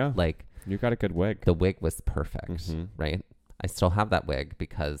hairstyle. Yeah. Like, you got a good wig. The wig was perfect, right? I still have that wig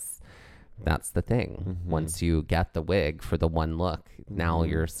because that's the thing. Once you get the wig for the one look, now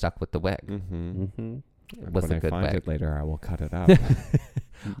you're stuck with the wig. It was a good wig. When I find it later, I will cut it up.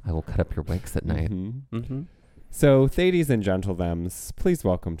 I will cut up your wigs at night. So, Thadies and Gentlethems, please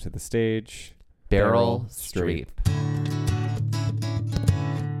welcome to the stage Beryl Streep.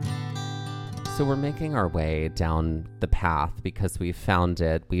 So we're making our way down the path because we found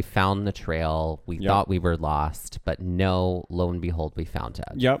it. We found the trail. We thought we were lost, but no, lo and behold, we found it.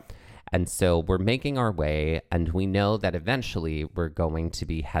 Yep. And so we're making our way, and we know that eventually we're going to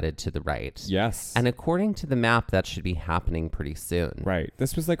be headed to the right. Yes. And according to the map, that should be happening pretty soon. Right.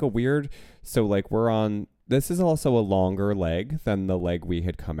 This was like a weird... So, like, this is also a longer leg than the leg we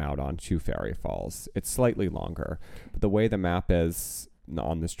had come out on to Fairy Falls. It's slightly longer. But the way the map is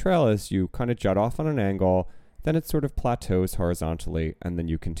on this trail is you kind of jut off on an angle, then it sort of plateaus horizontally, and then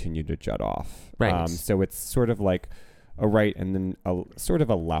you continue to jut off. Right. So it's sort of like a right and then a sort of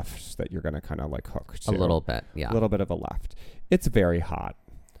a left that you're going to kind of like hook to. A little bit, yeah. A little bit of a left. It's very hot.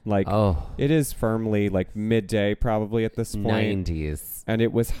 Like, it is firmly like midday probably at this point. 90s. And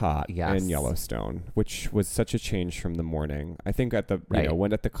it was hot in Yellowstone, which was such a change from the morning. I think at the,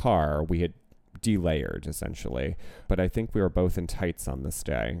 when at the car, we had delayered essentially, but I think we were both in tights on this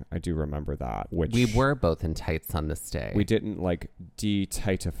day. I do remember that. Which we were both in tights on this day. We didn't like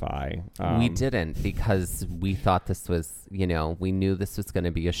de-tightify. We didn't, because we thought this was, we knew this was going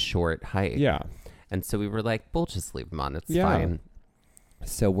to be a short hike. Yeah. And so we were like, we'll just leave them on. It's fine.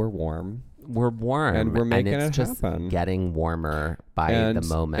 So we're warm. We're warm. And we're making it's it just happen. Getting warmer by the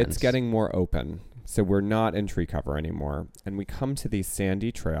moment. It's getting more open. So we're not in tree cover anymore. And we come to these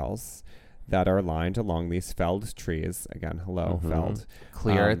sandy trails that are lined along these felled trees. Again, felled.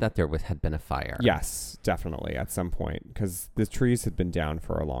 Clear that there had been a fire. Yes, definitely at some point, because the trees had been down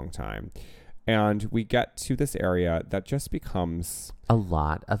for a long time. And we get to this area that just becomes a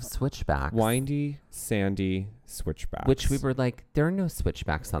lot of switchbacks. Windy, sandy switchbacks. Which we were like, there are no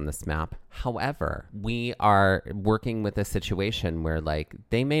switchbacks on this map. However, we are working with a situation where like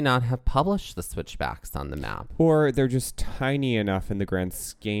they may not have published the switchbacks on the map. Or they're just tiny enough in the grand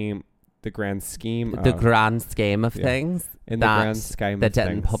scheme of things. In the grand scheme that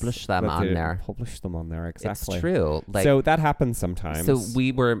didn't publish them on there. Publish them on there, exactly. It's true. Like, so that happens sometimes. So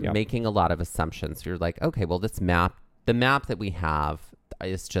we were making a lot of assumptions. You're like, okay, well, the map that we have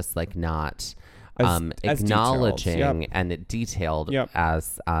is just like not acknowledging and detailed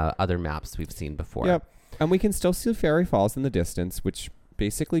as other maps we've seen before. Yep. And we can still see Fairy Falls in the distance, which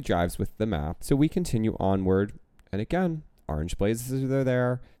basically jives with the map. So we continue onward. And again, orange blazes are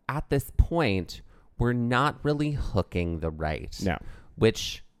there. At this point, we're not really hooking the right. No.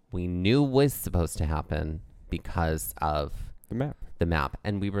 Which we knew was supposed to happen because of the map.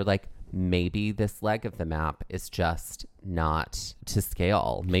 And we were like, maybe this leg of the map is just not to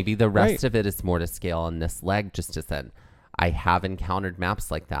scale. Maybe the rest of it is more to scale and this leg just isn't. I have encountered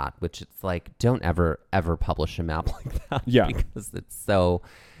maps like that, which it's like, don't ever publish a map like that. Yeah. Because it's so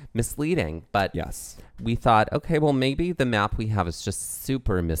misleading. But yes, we thought, okay, well, maybe the map we have is just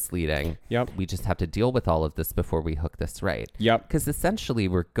super misleading. Yep. We just have to deal with all of this before we hook this right. Yep. Because essentially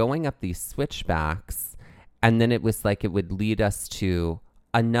we're going up these switchbacks, and then it was like it would lead us to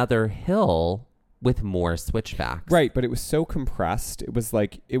another hill with more switchbacks. Right, but it was so compressed. It was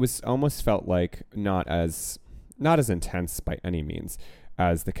like almost felt like not as intense by any means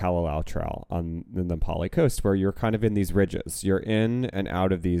as the Kalalau Trail on the Nepali coast, where you're kind of in these ridges. You're in and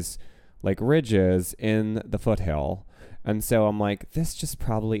out of these like ridges in the foothill. And so I'm like, this just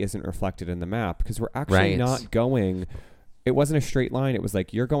probably isn't reflected in the map because we're actually not going. It wasn't a straight line. It was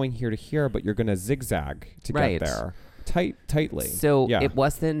like you're going here to here, but you're going to zigzag to get there tightly. So it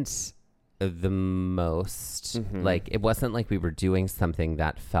wasn't the most like, it wasn't like we were doing something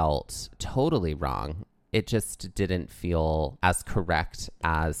that felt totally wrong. It just didn't feel as correct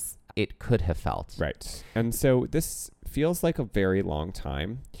as it could have felt. Right. And so this feels like a very long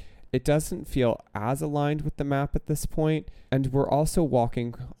time. It doesn't feel as aligned with the map at this point. And we're also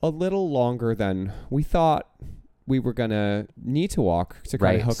walking a little longer than we thought we were going to need to walk to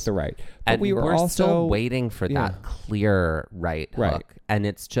kind of hook the right. But and we're also still waiting for that clear right hook. And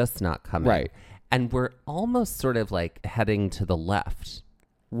it's just not coming. Right. And we're almost sort of like heading to the left.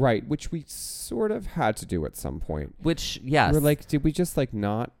 Right, which we sort of had to do at some point. Which, yes. We're like, did we just like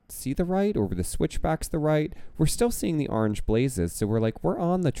not see the right, or were the switchbacks the right? We're still seeing the orange blazes, so we're like, we're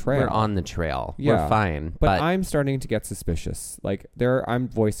on the trail. We're on the trail. Yeah. We're fine. But I'm starting to get suspicious. Like I'm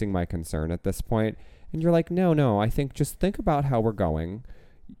voicing my concern at this point, and you're like, no, I think just think about how we're going.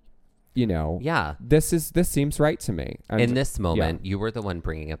 You know, this seems right to me. And in this moment, you were the one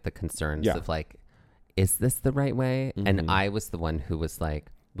bringing up the concerns of like, is this the right way? And I was the one who was like,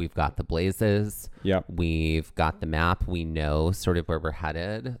 we've got the blazes. Yep. We've got the map. We know sort of where we're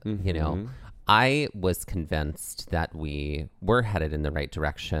headed. You know, I was convinced that we were headed in the right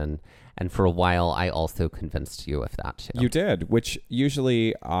direction. And for a while, I also convinced you of that too. You did, which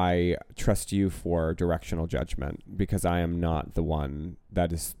usually I trust you for directional judgment because I am not the one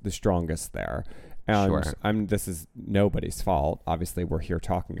that is the strongest there. And this is nobody's fault. Obviously, we're here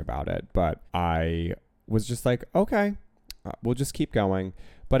talking about it. But I was just like, okay, we'll just keep going.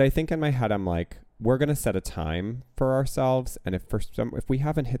 But I think in my head, I'm like, we're going to set a time for ourselves. And if we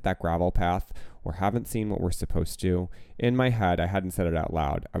haven't hit that gravel path or haven't seen what we're supposed to, in my head, I hadn't said it out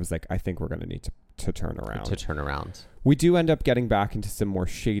loud. I was like, I think we're going to need to turn around. We do end up getting back into some more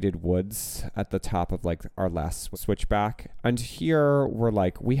shaded woods at the top of like our last switchback. And here we're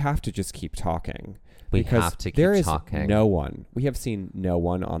like, we have to just keep talking. We have to keep talking. There is no one. We have seen no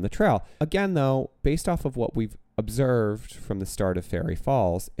one on the trail. Again, though, based off of what we've observed from the start of Fairy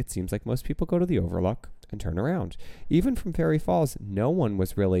Falls, it seems like most people go to the Overlook and turn around. Even from Fairy Falls, no one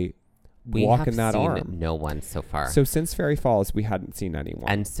was really walking that arm. No one so far. So since Fairy Falls, we hadn't seen anyone.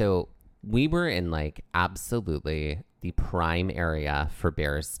 And so we were in like absolutely the prime area for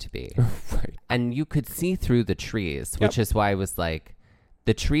bears to be. Right. And you could see through the trees, which is why I was like,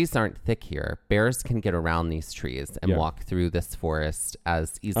 the trees aren't thick here. Bears can get around these trees and walk through this forest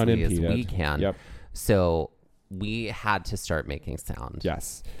as easily as we can. Yep. So we had to start making sound.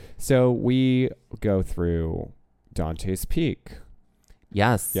 Yes. So we go through Dante's Peak.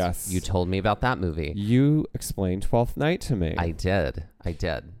 Yes. You told me about that movie. You explained 12th Night to me. I did.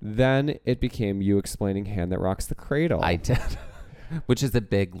 Then it became you explaining Hand That Rocks the Cradle. I did. Which is a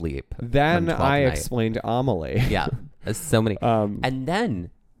big leap. Then I explained Amelie. Yeah. So many. And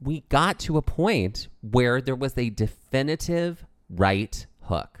then we got to a point where there was a definitive right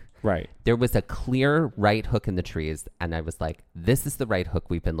hook. Right. There was a clear right hook in the trees. And I was like, this is the right hook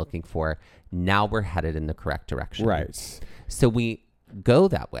we've been looking for. Now we're headed in the correct direction. Right. So we go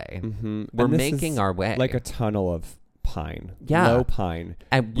that way. We're making our way. Like a tunnel of pine. Yeah. Low pine.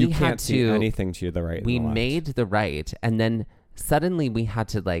 And you can't see anything to the right. We and the left. made the right. And then suddenly we had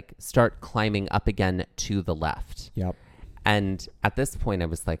to like start climbing up again to the left. Yep. And at this point I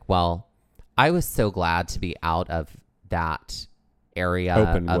was like, well, I was so glad to be out of that area.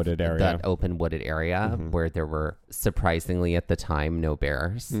 That open wooded area where there were surprisingly at the time no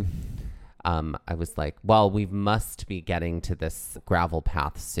bears. I was like, well, we must be getting to this gravel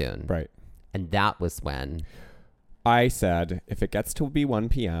path soon. Right. And that was when I said, if it gets to be 1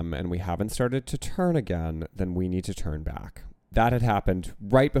 p.m. and we haven't started to turn again, then we need to turn back. That had happened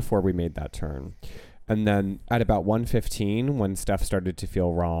right before we made that turn. And then at about 1:15, when stuff started to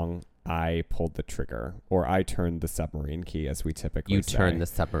feel wrong, I pulled the trigger, or I turned the submarine key, as we typically say. You turned the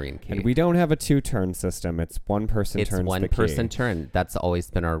submarine key. And we don't have a 2-turn system. It's one person turns the key. It's one person turn. That's always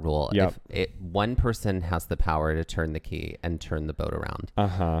been our rule. Yep. One person has the power to turn the key and turn the boat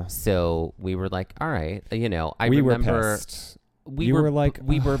around. So we were like, all right, I remember. Were pissed. We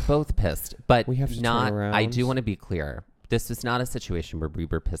were both pissed, but we have to turn around. I do want to be clear. This was not a situation where we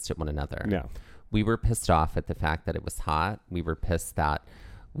were pissed at one another. No. We were pissed off at the fact that it was hot. We were pissed that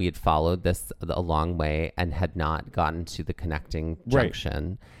we had followed this a long way and had not gotten to the connecting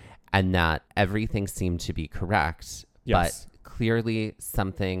junction. and that everything seemed to be correct, Yes. but clearly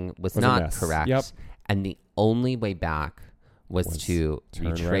something was a not miss. correct. Yep. And the only way back was to turn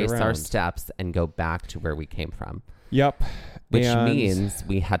right retrace our around. steps and go back to where we came from. Yep. Which And- means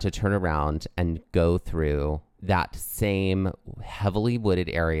we had to turn around and go through that same heavily wooded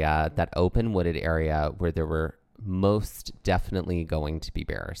area, that open wooded area where there were most definitely going to be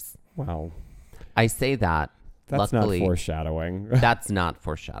bears. Wow. I say that. That's Luckily, not foreshadowing. that's not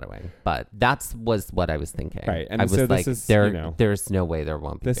foreshadowing, but was what I was thinking. Right, and I was so like, this is, there's no way there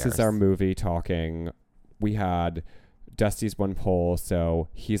won't be this bears. is our movie talking. We had Dusty's one pole, so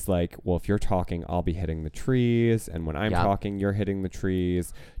he's like, well, if you're talking, I'll be hitting the trees, and when I'm Yep. talking, you're hitting the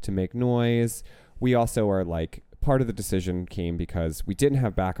trees to make noise. We also are like, part of the decision came because we didn't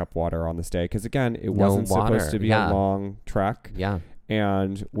have backup water on this day, because again, it No wasn't water, supposed to be yeah. a long trek, Yeah.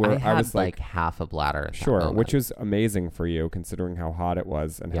 and I had was like, half a bladder at that sure, moment. which was amazing for you considering how hot it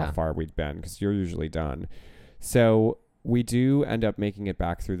was and Yeah. how far we'd been, because you're usually done. So we do end up making it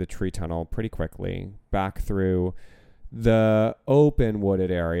back through the tree tunnel pretty quickly, back through the open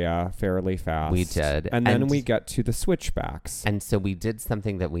wooded area fairly fast. We did. And then And- we get to the switchbacks. And so we did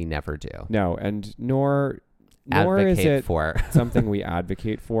something that we never do. No, and nor is Advocate it for. something we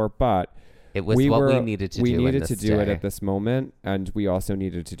advocate for, but It was what we needed to we do. in needed this to do it day. at this moment, and we also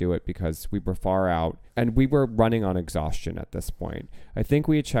needed to do it because we were far out and we were running on exhaustion at this point. I think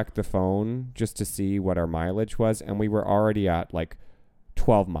we had checked the phone just to see what our mileage was, and we were already at like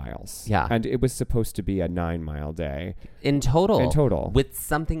 12 miles. Yeah. And it was supposed to be a 9-mile day. In total. With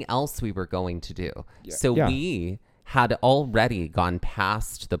something else we were going to do. So yeah. we had already gone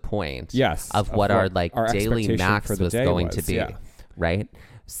past the point Yes, of what our daily expectation max for the was day going was, to be. yeah. Right?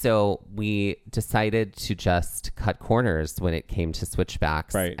 So we decided to just cut corners when it came to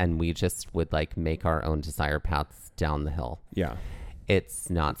switchbacks. Right. And we just would like make our own desire paths down the hill. Yeah. It's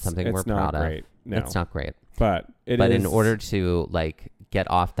not something we're It's not proud great. of. No. It's not great. But But in order to like get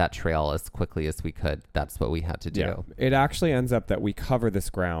off that trail as quickly as we could, that's what we had to do. Yeah. It actually ends up that we cover this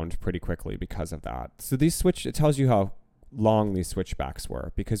ground pretty quickly because of that. So it tells you how long these switchbacks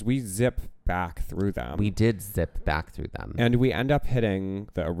were because we zip back through them. We did zip back through them. And we end up hitting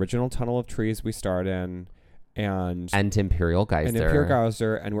the original tunnel of trees we start in and Imperial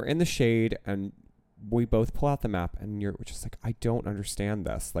Geyser. And we're in the shade and we both pull out the map and we're just like, I don't understand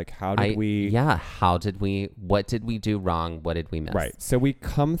this. Like, how did we... Yeah, what did we do wrong? What did we miss? Right. So we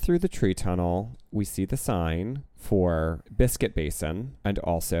come through the tree tunnel. We see the sign for Biscuit Basin and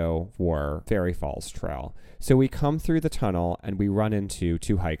also for Fairy Falls Trail. So we come through the tunnel and we run into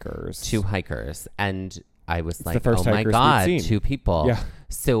two hikers. And I was the like, first oh my hikers we'd God, seen. 2 people. Yeah.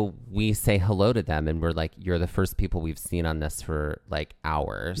 So we say hello to them and we're like, you're the first people we've seen on this for like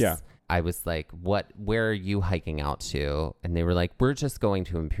hours. Yeah. I was like, where are you hiking out to? And they were like, we're just going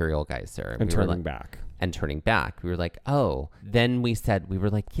to Imperial Geyser. And we were turning like, back. And turning back. We were like, oh. Then we were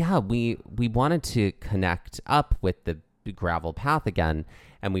like, yeah, we wanted to connect up with the gravel path again.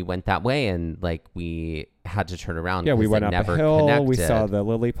 And we went that way and like we had to turn around. Yeah, we 'cause went it up never a hill, we connected. saw the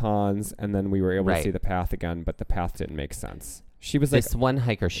lily ponds, and then we were able to Right. see the path again, but the path didn't make sense. She was like, This one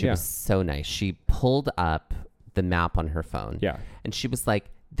hiker, she Yeah. was so nice. She pulled up the map on her phone. yeah, And she was like,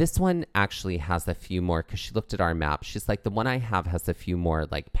 this one actually has a few more, because she looked at our map. She's like, the one I have has a few more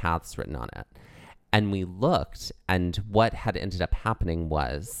like paths written on it. And we looked, and what had ended up happening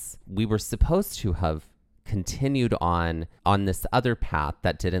was we were supposed to have continued on this other path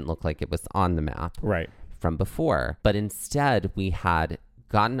that didn't look like it was on the map right. from before. But instead, we had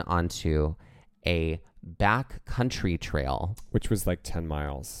gotten onto a back country trail, Which was like 10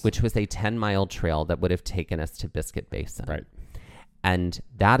 miles. which was a 10-mile trail that would have taken us to Biscuit Basin. Right. And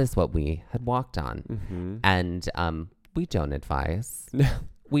that is what we had walked on. Mm-hmm. And we don't advise. No.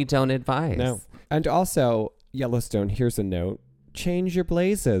 We don't advise. No. And also, Yellowstone, here's a note. Change your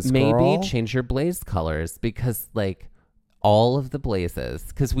blazes, Maybe girl. change your blaze colors, because like all of the blazes,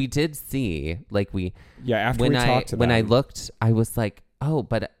 because we did see like Yeah, after when we talked to them. when I looked, I was like, oh,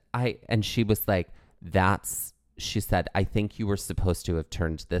 but and she was like, she said, I think you were supposed to have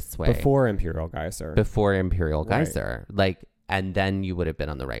turned this way Before Imperial Geyser. before Imperial Right. Geyser. Like, and then you would have been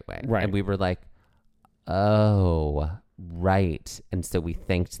on the right way. Right. And we were like, oh, right. And so we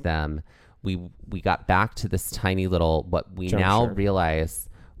thanked them. We got back to this tiny little, what we now Juncture. realize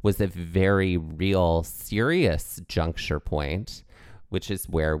was a very real, serious juncture point, which is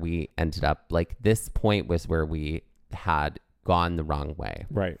where we ended up. Like, this point was where we had gone the wrong way.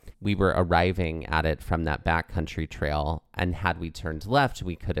 Right. We were arriving at it from that backcountry trail, and had we turned left,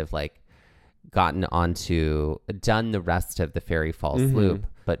 we could have like done the rest of the Fairy Falls Mm-hmm. loop.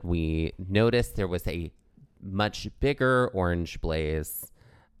 But we noticed there was a much bigger orange blaze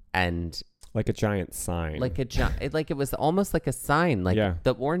and like a giant sign. like it was almost like a sign. Like Yeah.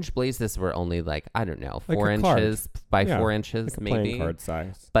 the orange blazes were only like, I don't know, Like 4 a card. inches by Yeah, 4 inches, like a maybe. playing card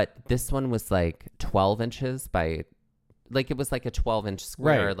size. But this one was like 12 inches by, like it was like a 12-inch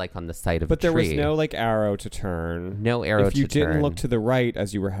square, Right. like on the side of But a there tree. was no like arrow to turn. No arrow If you to didn't turn. look to the right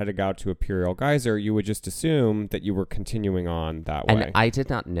as you were heading out to Imperial Geyser, you would just assume that you were continuing on that way. And I did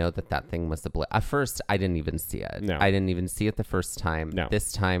not know that thing was at first, I didn't even see it. No. I didn't even see it the first time. No.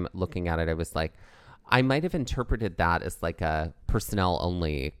 This time, looking at it, I was like, I might have interpreted that as like a personnel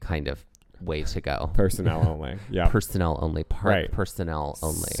only kind of way to go. Personnel only. Yeah. Personnel only. Park Right. personnel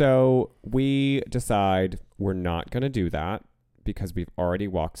only. So we decide we're not going to do that because we've already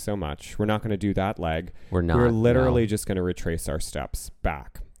walked so much. We're not going to do that leg. We're not. We're literally no. just going to retrace our steps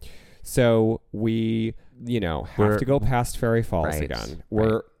back. So we, have We're- to go past Fairy Falls right, again.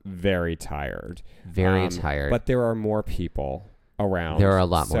 We're very tired. Very tired. But there are more people around. There are a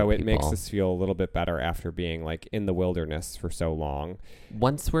lot more So it makes people. us feel a little bit better after being like in the wilderness for so long.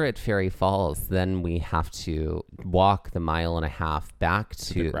 Once we're at Fairy Falls, then we have to walk the 1.5 miles back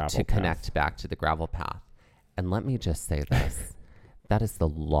the to gravel connect back to the gravel path. And let me just say this. That is the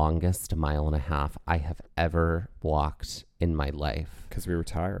longest 1.5 miles I have ever walked in my life. Because we were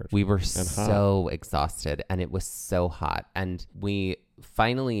tired. We were hot. so exhausted and it was so hot. And we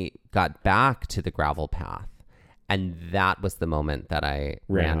finally got back to the gravel path. And that was the moment that I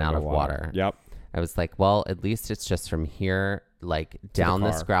ran out of water. Yep. I was like, well, at least it's just from here, like down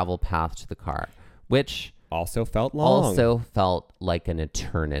this car. gravel path to the car, which Also felt long. also felt like an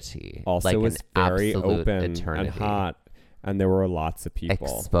eternity. Also like was an very absolute open eternity. and hot. And there were lots of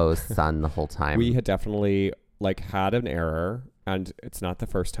people. Exposed sun the whole time. We had definitely had an error, and it's not the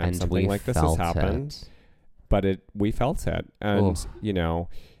first time and something we like this has felt happened. it. But we felt it. And, Oof.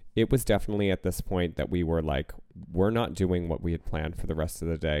 it was definitely at this point that we were like, we're not doing what we had planned for the rest of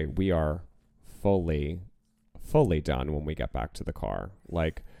the day. We are fully done when we get back to the car.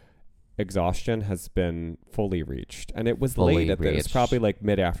 Like, exhaustion has been fully reached. And it was Fully late at this. It's reached. probably like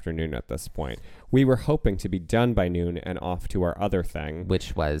mid-afternoon at this point. We were hoping to be done by noon and off to our other thing.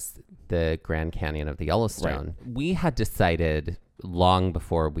 Which was the Grand Canyon of the Yellowstone. We had decided long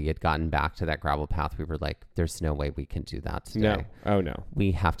before we had gotten back to that gravel path, we were like, there's no way we can do that today. No. Oh, no.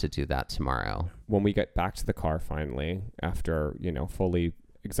 We have to do that tomorrow. When we get back to the car finally, after, fully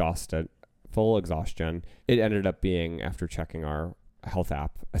exhausted, full exhaustion, it ended up being, after checking our health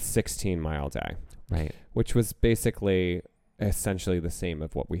app, a 16-mile day, Right. which was basically essentially the same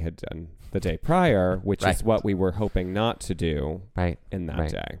of what we had done the day prior, which Right. is what we were hoping not to do Right. in that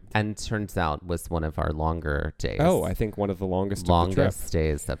Right. day. And turns out was one of our longer days. Oh, I think one of the longest of the trip.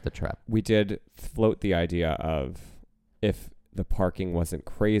 days of the trip. We did float the idea of if the parking wasn't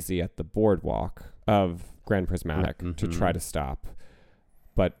crazy at the boardwalk of Grand Prismatic to Mhm. try to stop.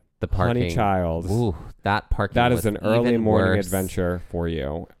 But The parking. honey child, Ooh, that parking. that was is an early even morning worse, adventure for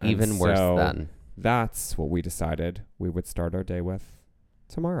you. And Even worse so than. that's what we decided we would start our day with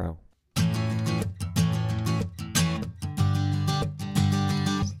tomorrow.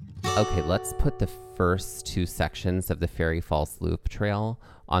 Okay, let's put the first 2 sections of the Fairy Falls Loop Trail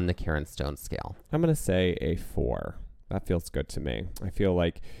on the Karen Stone scale. I'm going to say a 4. That feels good to me. I feel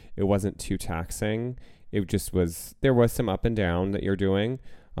like it wasn't too taxing. It just was, there was some up and down that you're doing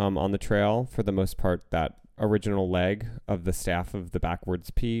on the trail. For the most part, that original leg of the staff of the backwards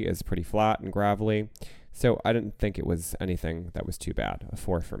P is pretty flat and gravelly. So I didn't think it was anything that was too bad. A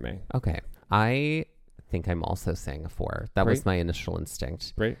 4 for me. Okay, I think I'm also saying a 4. That was Great. my initial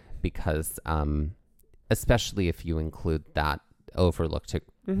instinct. Great. Because especially if you include that overlook to,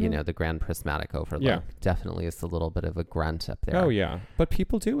 Mhm. the Grand Prismatic overlook, Yeah. definitely is a little bit of a grunt up there. Oh, yeah. But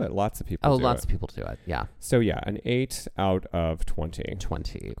people do it. Lots of people do Lots it. of people do it. Yeah. So, yeah, an 8 out of 20.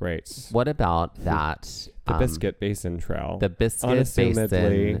 20. Great. What about that? The Biscuit Basin Trail. The Biscuit Unassumedly,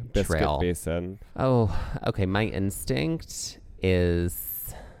 Basin Biscuit Trail. Basin. Oh, okay. My instinct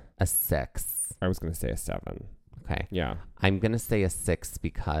is a 6. I was going to say a 7. Okay. Yeah. I'm going to say a 6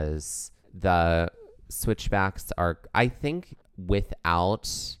 because the switchbacks are, I think, without,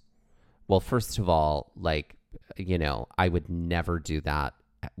 well, first of all, I would never do that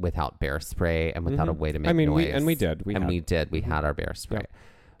without bear spray and without a way to make noise. we did. We had. We had our bear spray. Yep.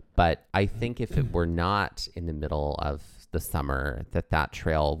 But I think if it were not in the middle of the summer, that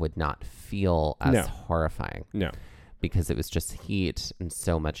trail would not feel as No. horrifying No. because it was just heat and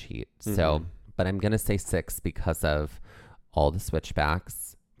so much heat. So, but I'm going to say 6 because of all the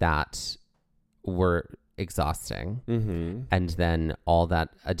switchbacks that were exhausting. Mm-hmm. And then all that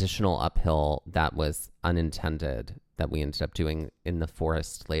additional uphill that was unintended that we ended up doing in the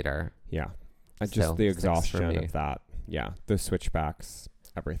forest later. Yeah. So, Just the 6 for exhaustion me. of that. Yeah. The switchbacks.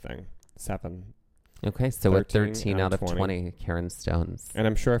 everything. 7. Okay, so we're 13 13 out of 20 Karen Stones. And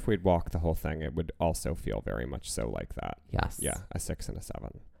I'm sure if we'd walk the whole thing, it would also feel very much so like that. Yes. Yeah, a 6 and a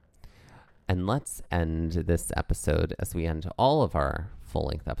 7. And let's end this episode as we end all of our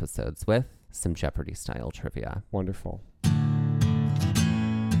full-length episodes with some Jeopardy-style trivia. Wonderful.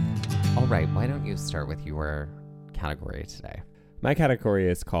 All right, why don't you start with your category today? My category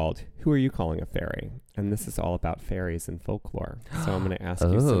is called Who Are You Calling a Fairy? And this is all about fairies and folklore. So I'm going to ask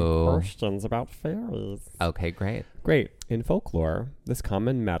you some questions about fairies. Okay, great. Great. In folklore, this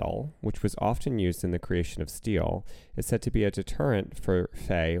common metal, which was often used in the creation of steel, is said to be a deterrent for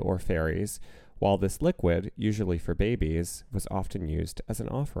fae or fairies, while this liquid, usually for babies, was often used as an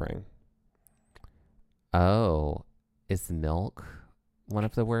offering. Oh, is milk one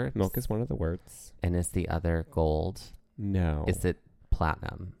of the words? Milk is one of the words. And is the other gold? No. Is it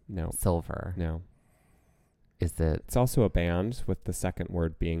platinum? No. Silver? No. Is it? It's also a band with the second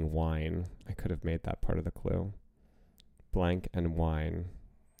word being wine. I could have made that part of the clue. Blank and wine.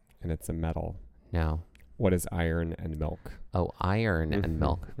 And it's a metal. No. What is iron and milk? Oh, iron and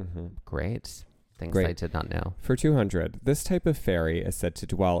milk. Mm-hmm. Great. Things Great. I did not know. For 200, this type of fairy is said to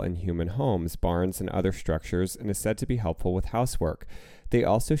dwell in human homes, barns, and other structures, and is said to be helpful with housework. They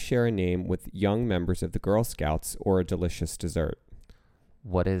also share a name with young members of the Girl Scouts or a delicious dessert.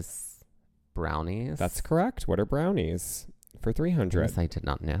 What is brownies? That's correct. What are brownies? For 300. Things I did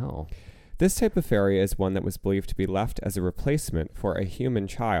not know. This type of fairy is one that was believed to be left as a replacement for a human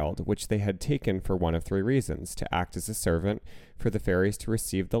child, which they had taken for one of 3 reasons: to act as a servant, for the fairies to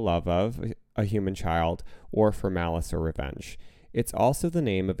receive the love of a human child, or for malice or revenge. It's also the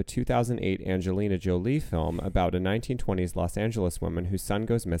name of a 2008 Angelina Jolie film about a 1920s Los Angeles woman whose son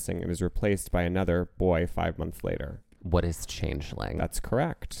goes missing and is replaced by another boy 5 months later. What is changeling? That's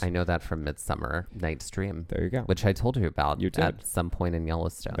correct. I know that from Midsummer Night's Dream. There you go. Which I told you about You did. at some point in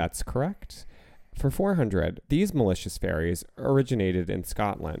Yellowstone. That's correct. For 400, these malicious fairies originated in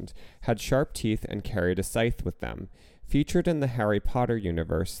Scotland, had sharp teeth, and carried a scythe with them. Featured in the Harry Potter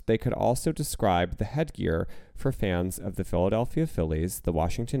universe, they could also describe the headgear for fans of the Philadelphia Phillies, the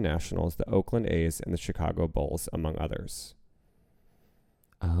Washington Nationals, the Oakland A's, and the Chicago Bulls, among others.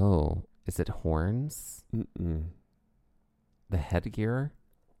 Oh, is it horns? Mm-mm. The headgear?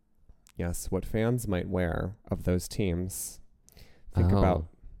 Yes, what fans might wear of those teams. Think about,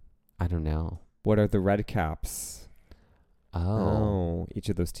 I don't know. what are the red caps? Oh, Each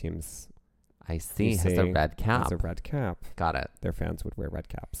of those teams I see. You Has a see, red cap. has a red cap. Got it. Their fans would wear red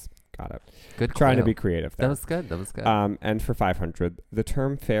caps. Got it. Good. Trying to clue. be creative there. That was good. That was good. And for 500, the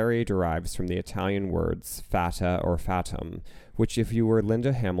term fairy derives from the Italian words fata or fatum, which if you were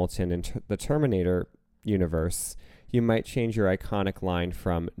Linda Hamilton in the Terminator universe, you might change your iconic line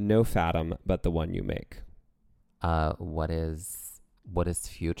from no fatum, but the one you make. What is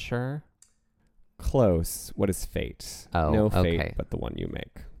future? Close. What is fate? Oh, no fate, okay. but the one you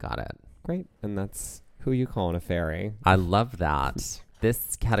make. Got it. Great. And that's Who You Calling a Fairy. I love that.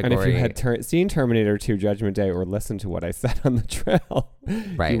 This category. And if you had seen Terminator 2 Judgment Day or listened to what I said on the trail,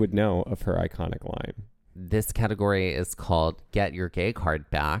 Right. you would know of her iconic line. This category is called Get Your Gay Card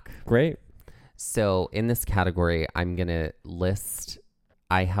Back. Great. So in this category, I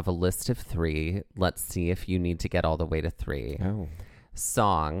have a list of 3. Let's see if you need to get all the way to 3. Oh,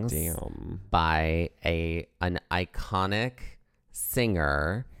 Songs damn. by an iconic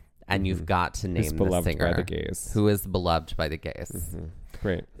singer, and you've got to name Who's the beloved singer by the gays. who is beloved by the gays. Mm-hmm.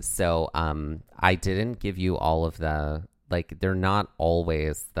 Great. So I didn't give you all of the, they're not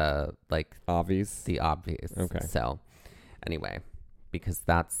always the Obvious. the obvious. Okay. So anyway, because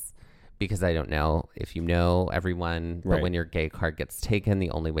I don't know if you know everyone, but Right. when your gay card gets taken, the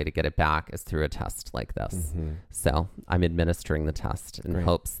only way to get it back is through a test like this. Mm-hmm. So I'm administering the test in Great.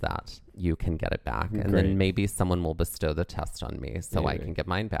 hopes that you can get it back. And Great. then maybe someone will bestow the test on me so I Maybe. can get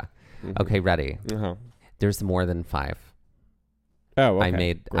mine back. Mhm. Okay, ready. Uh-huh. There's more than 5. Oh, okay. I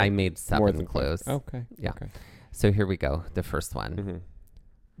made Great. 7 More than clues. five. Okay. Yeah. Okay. So here we go. The first one. Mm-hmm.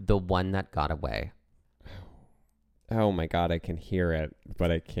 The one that got away. Oh my God, I can hear it,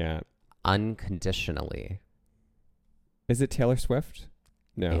 but I can't. Unconditionally. Is it Taylor Swift?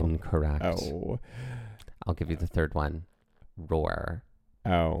 No. Incorrect. Oh. I'll give you the third one. Roar.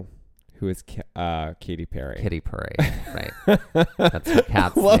 Oh. Who is Katy Perry? Kitty Purry. Right. That's her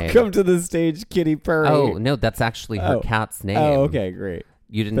cat's name. Welcome to the stage, Kitty Purry. Oh, no, that's actually her Oh. cat's name. Oh, okay, great.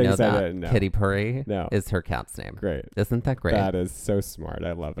 You didn't know Things I that? didn't know. Kitty Purry No. is her cat's name. Great. Isn't that great? That is so smart.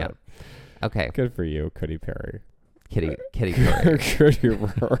 I love Yeah. it. Okay. Good for you, Kitty Perry. Kitty Purry.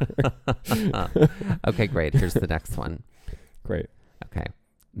 Good roar. Okay, great. Here's the next one. Great. Okay.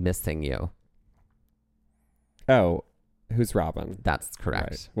 Missing You. Oh, Who's Robin? That's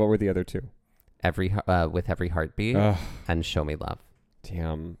correct. Right. What were the other two? With Every Heartbeat and Show Me Love.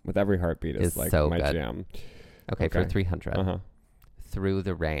 Damn. With Every Heartbeat is like so my good. jam. Okay, for 300. Through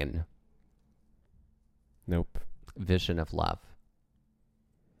the Rain. Nope. Vision of Love.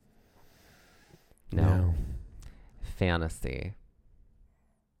 No. Fantasy.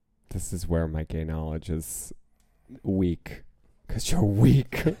 This is where my gay knowledge is weak. Because you're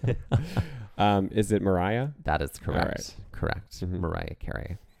weak. Is it Mariah? That is correct. Right. Correct. Mariah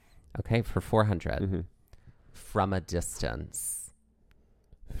Carey. Okay, for 400. From a Distance.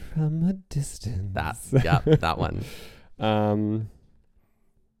 From a Distance. That one.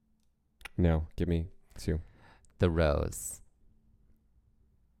 No, give me 2. The Rose.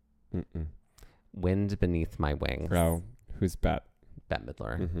 Mm-mm. Wind Beneath My Wings. Oh, who's Bette? Bette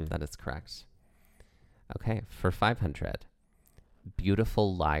Midler. That is correct. Okay, for 500.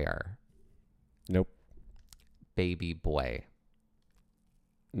 Beautiful Liar. Nope. Baby Boy.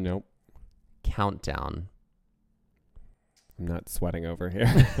 Nope. Countdown. I'm not sweating over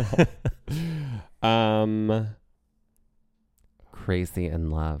here. Crazy in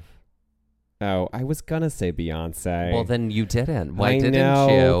Love. Oh, I was gonna say Beyonce. Well, then you didn't. Why I didn't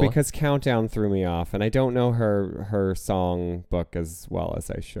know, you? because Countdown threw me off, and I don't know her song book as well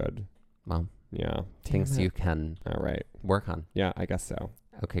as I should. Well, yeah, things you can work on. Yeah, I guess so.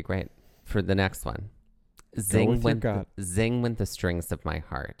 Okay, great. For the next one, Zing with the Strings of My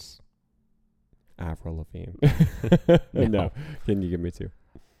Heart. Avril Lavigne. No. Can you give me 2?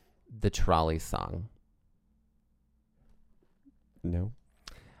 The Trolley Song. No.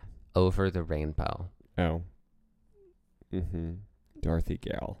 Over the Rainbow. Oh. Dorothy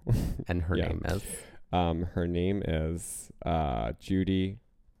Gale. And her name is? Her name is Judy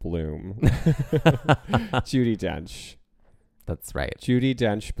Blume. Judi Dench. That's right. Judi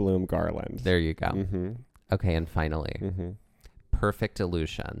Dench Bloom Garland. There you go. Okay, and finally, Perfect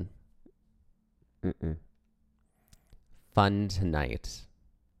Illusion. Fun Tonight.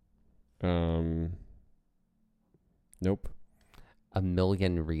 Nope. A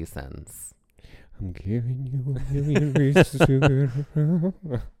Million Reasons. I'm giving you a million reasons to.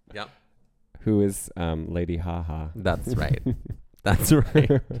 Yep. Who is Lady Haha? That's right. That's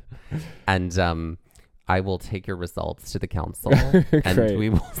right. And I will take your results to the council, and we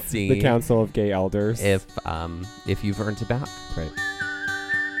will see the Council of Gay Elders if you've earned it back. Right.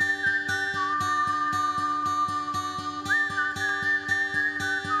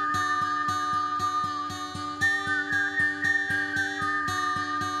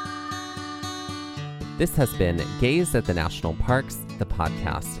 This has been Gaze at the National Parks, the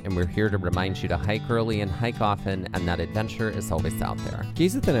podcast, and we're here to remind you to hike early and hike often, and that adventure is always out there.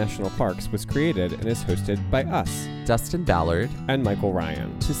 Gaze at the National Parks was created and is hosted by us, Dustin Ballard and Michael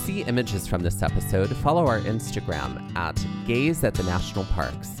Ryan. To see images from this episode, follow our Instagram at Gaze at the National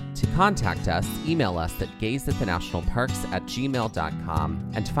Parks. To contact us, email us at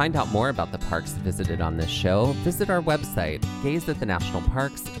gazeatthenationalparks@gmail.com. And to find out more about the parks visited on this show, visit our website,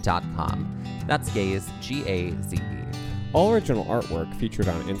 gazeatthenationalparks.com. That's Gaze, G-A-Z-E. All original artwork featured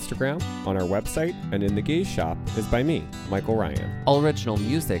on Instagram, on our website, and in the Gaze Shop is by me, Michael Ryan. All original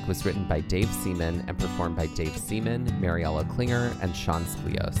music was written by Dave Seaman and performed by Dave Seaman, Mariella Klinger, and Sean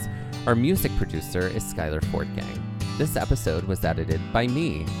Sklios. Our music producer is Skylar Fortgang. This episode was edited by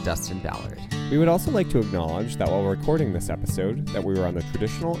me, Dustin Ballard. We would also like to acknowledge that while recording this episode, that we were on the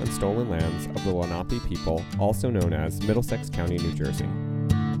traditional and stolen lands of the Lenape people, also known as Middlesex County, New Jersey.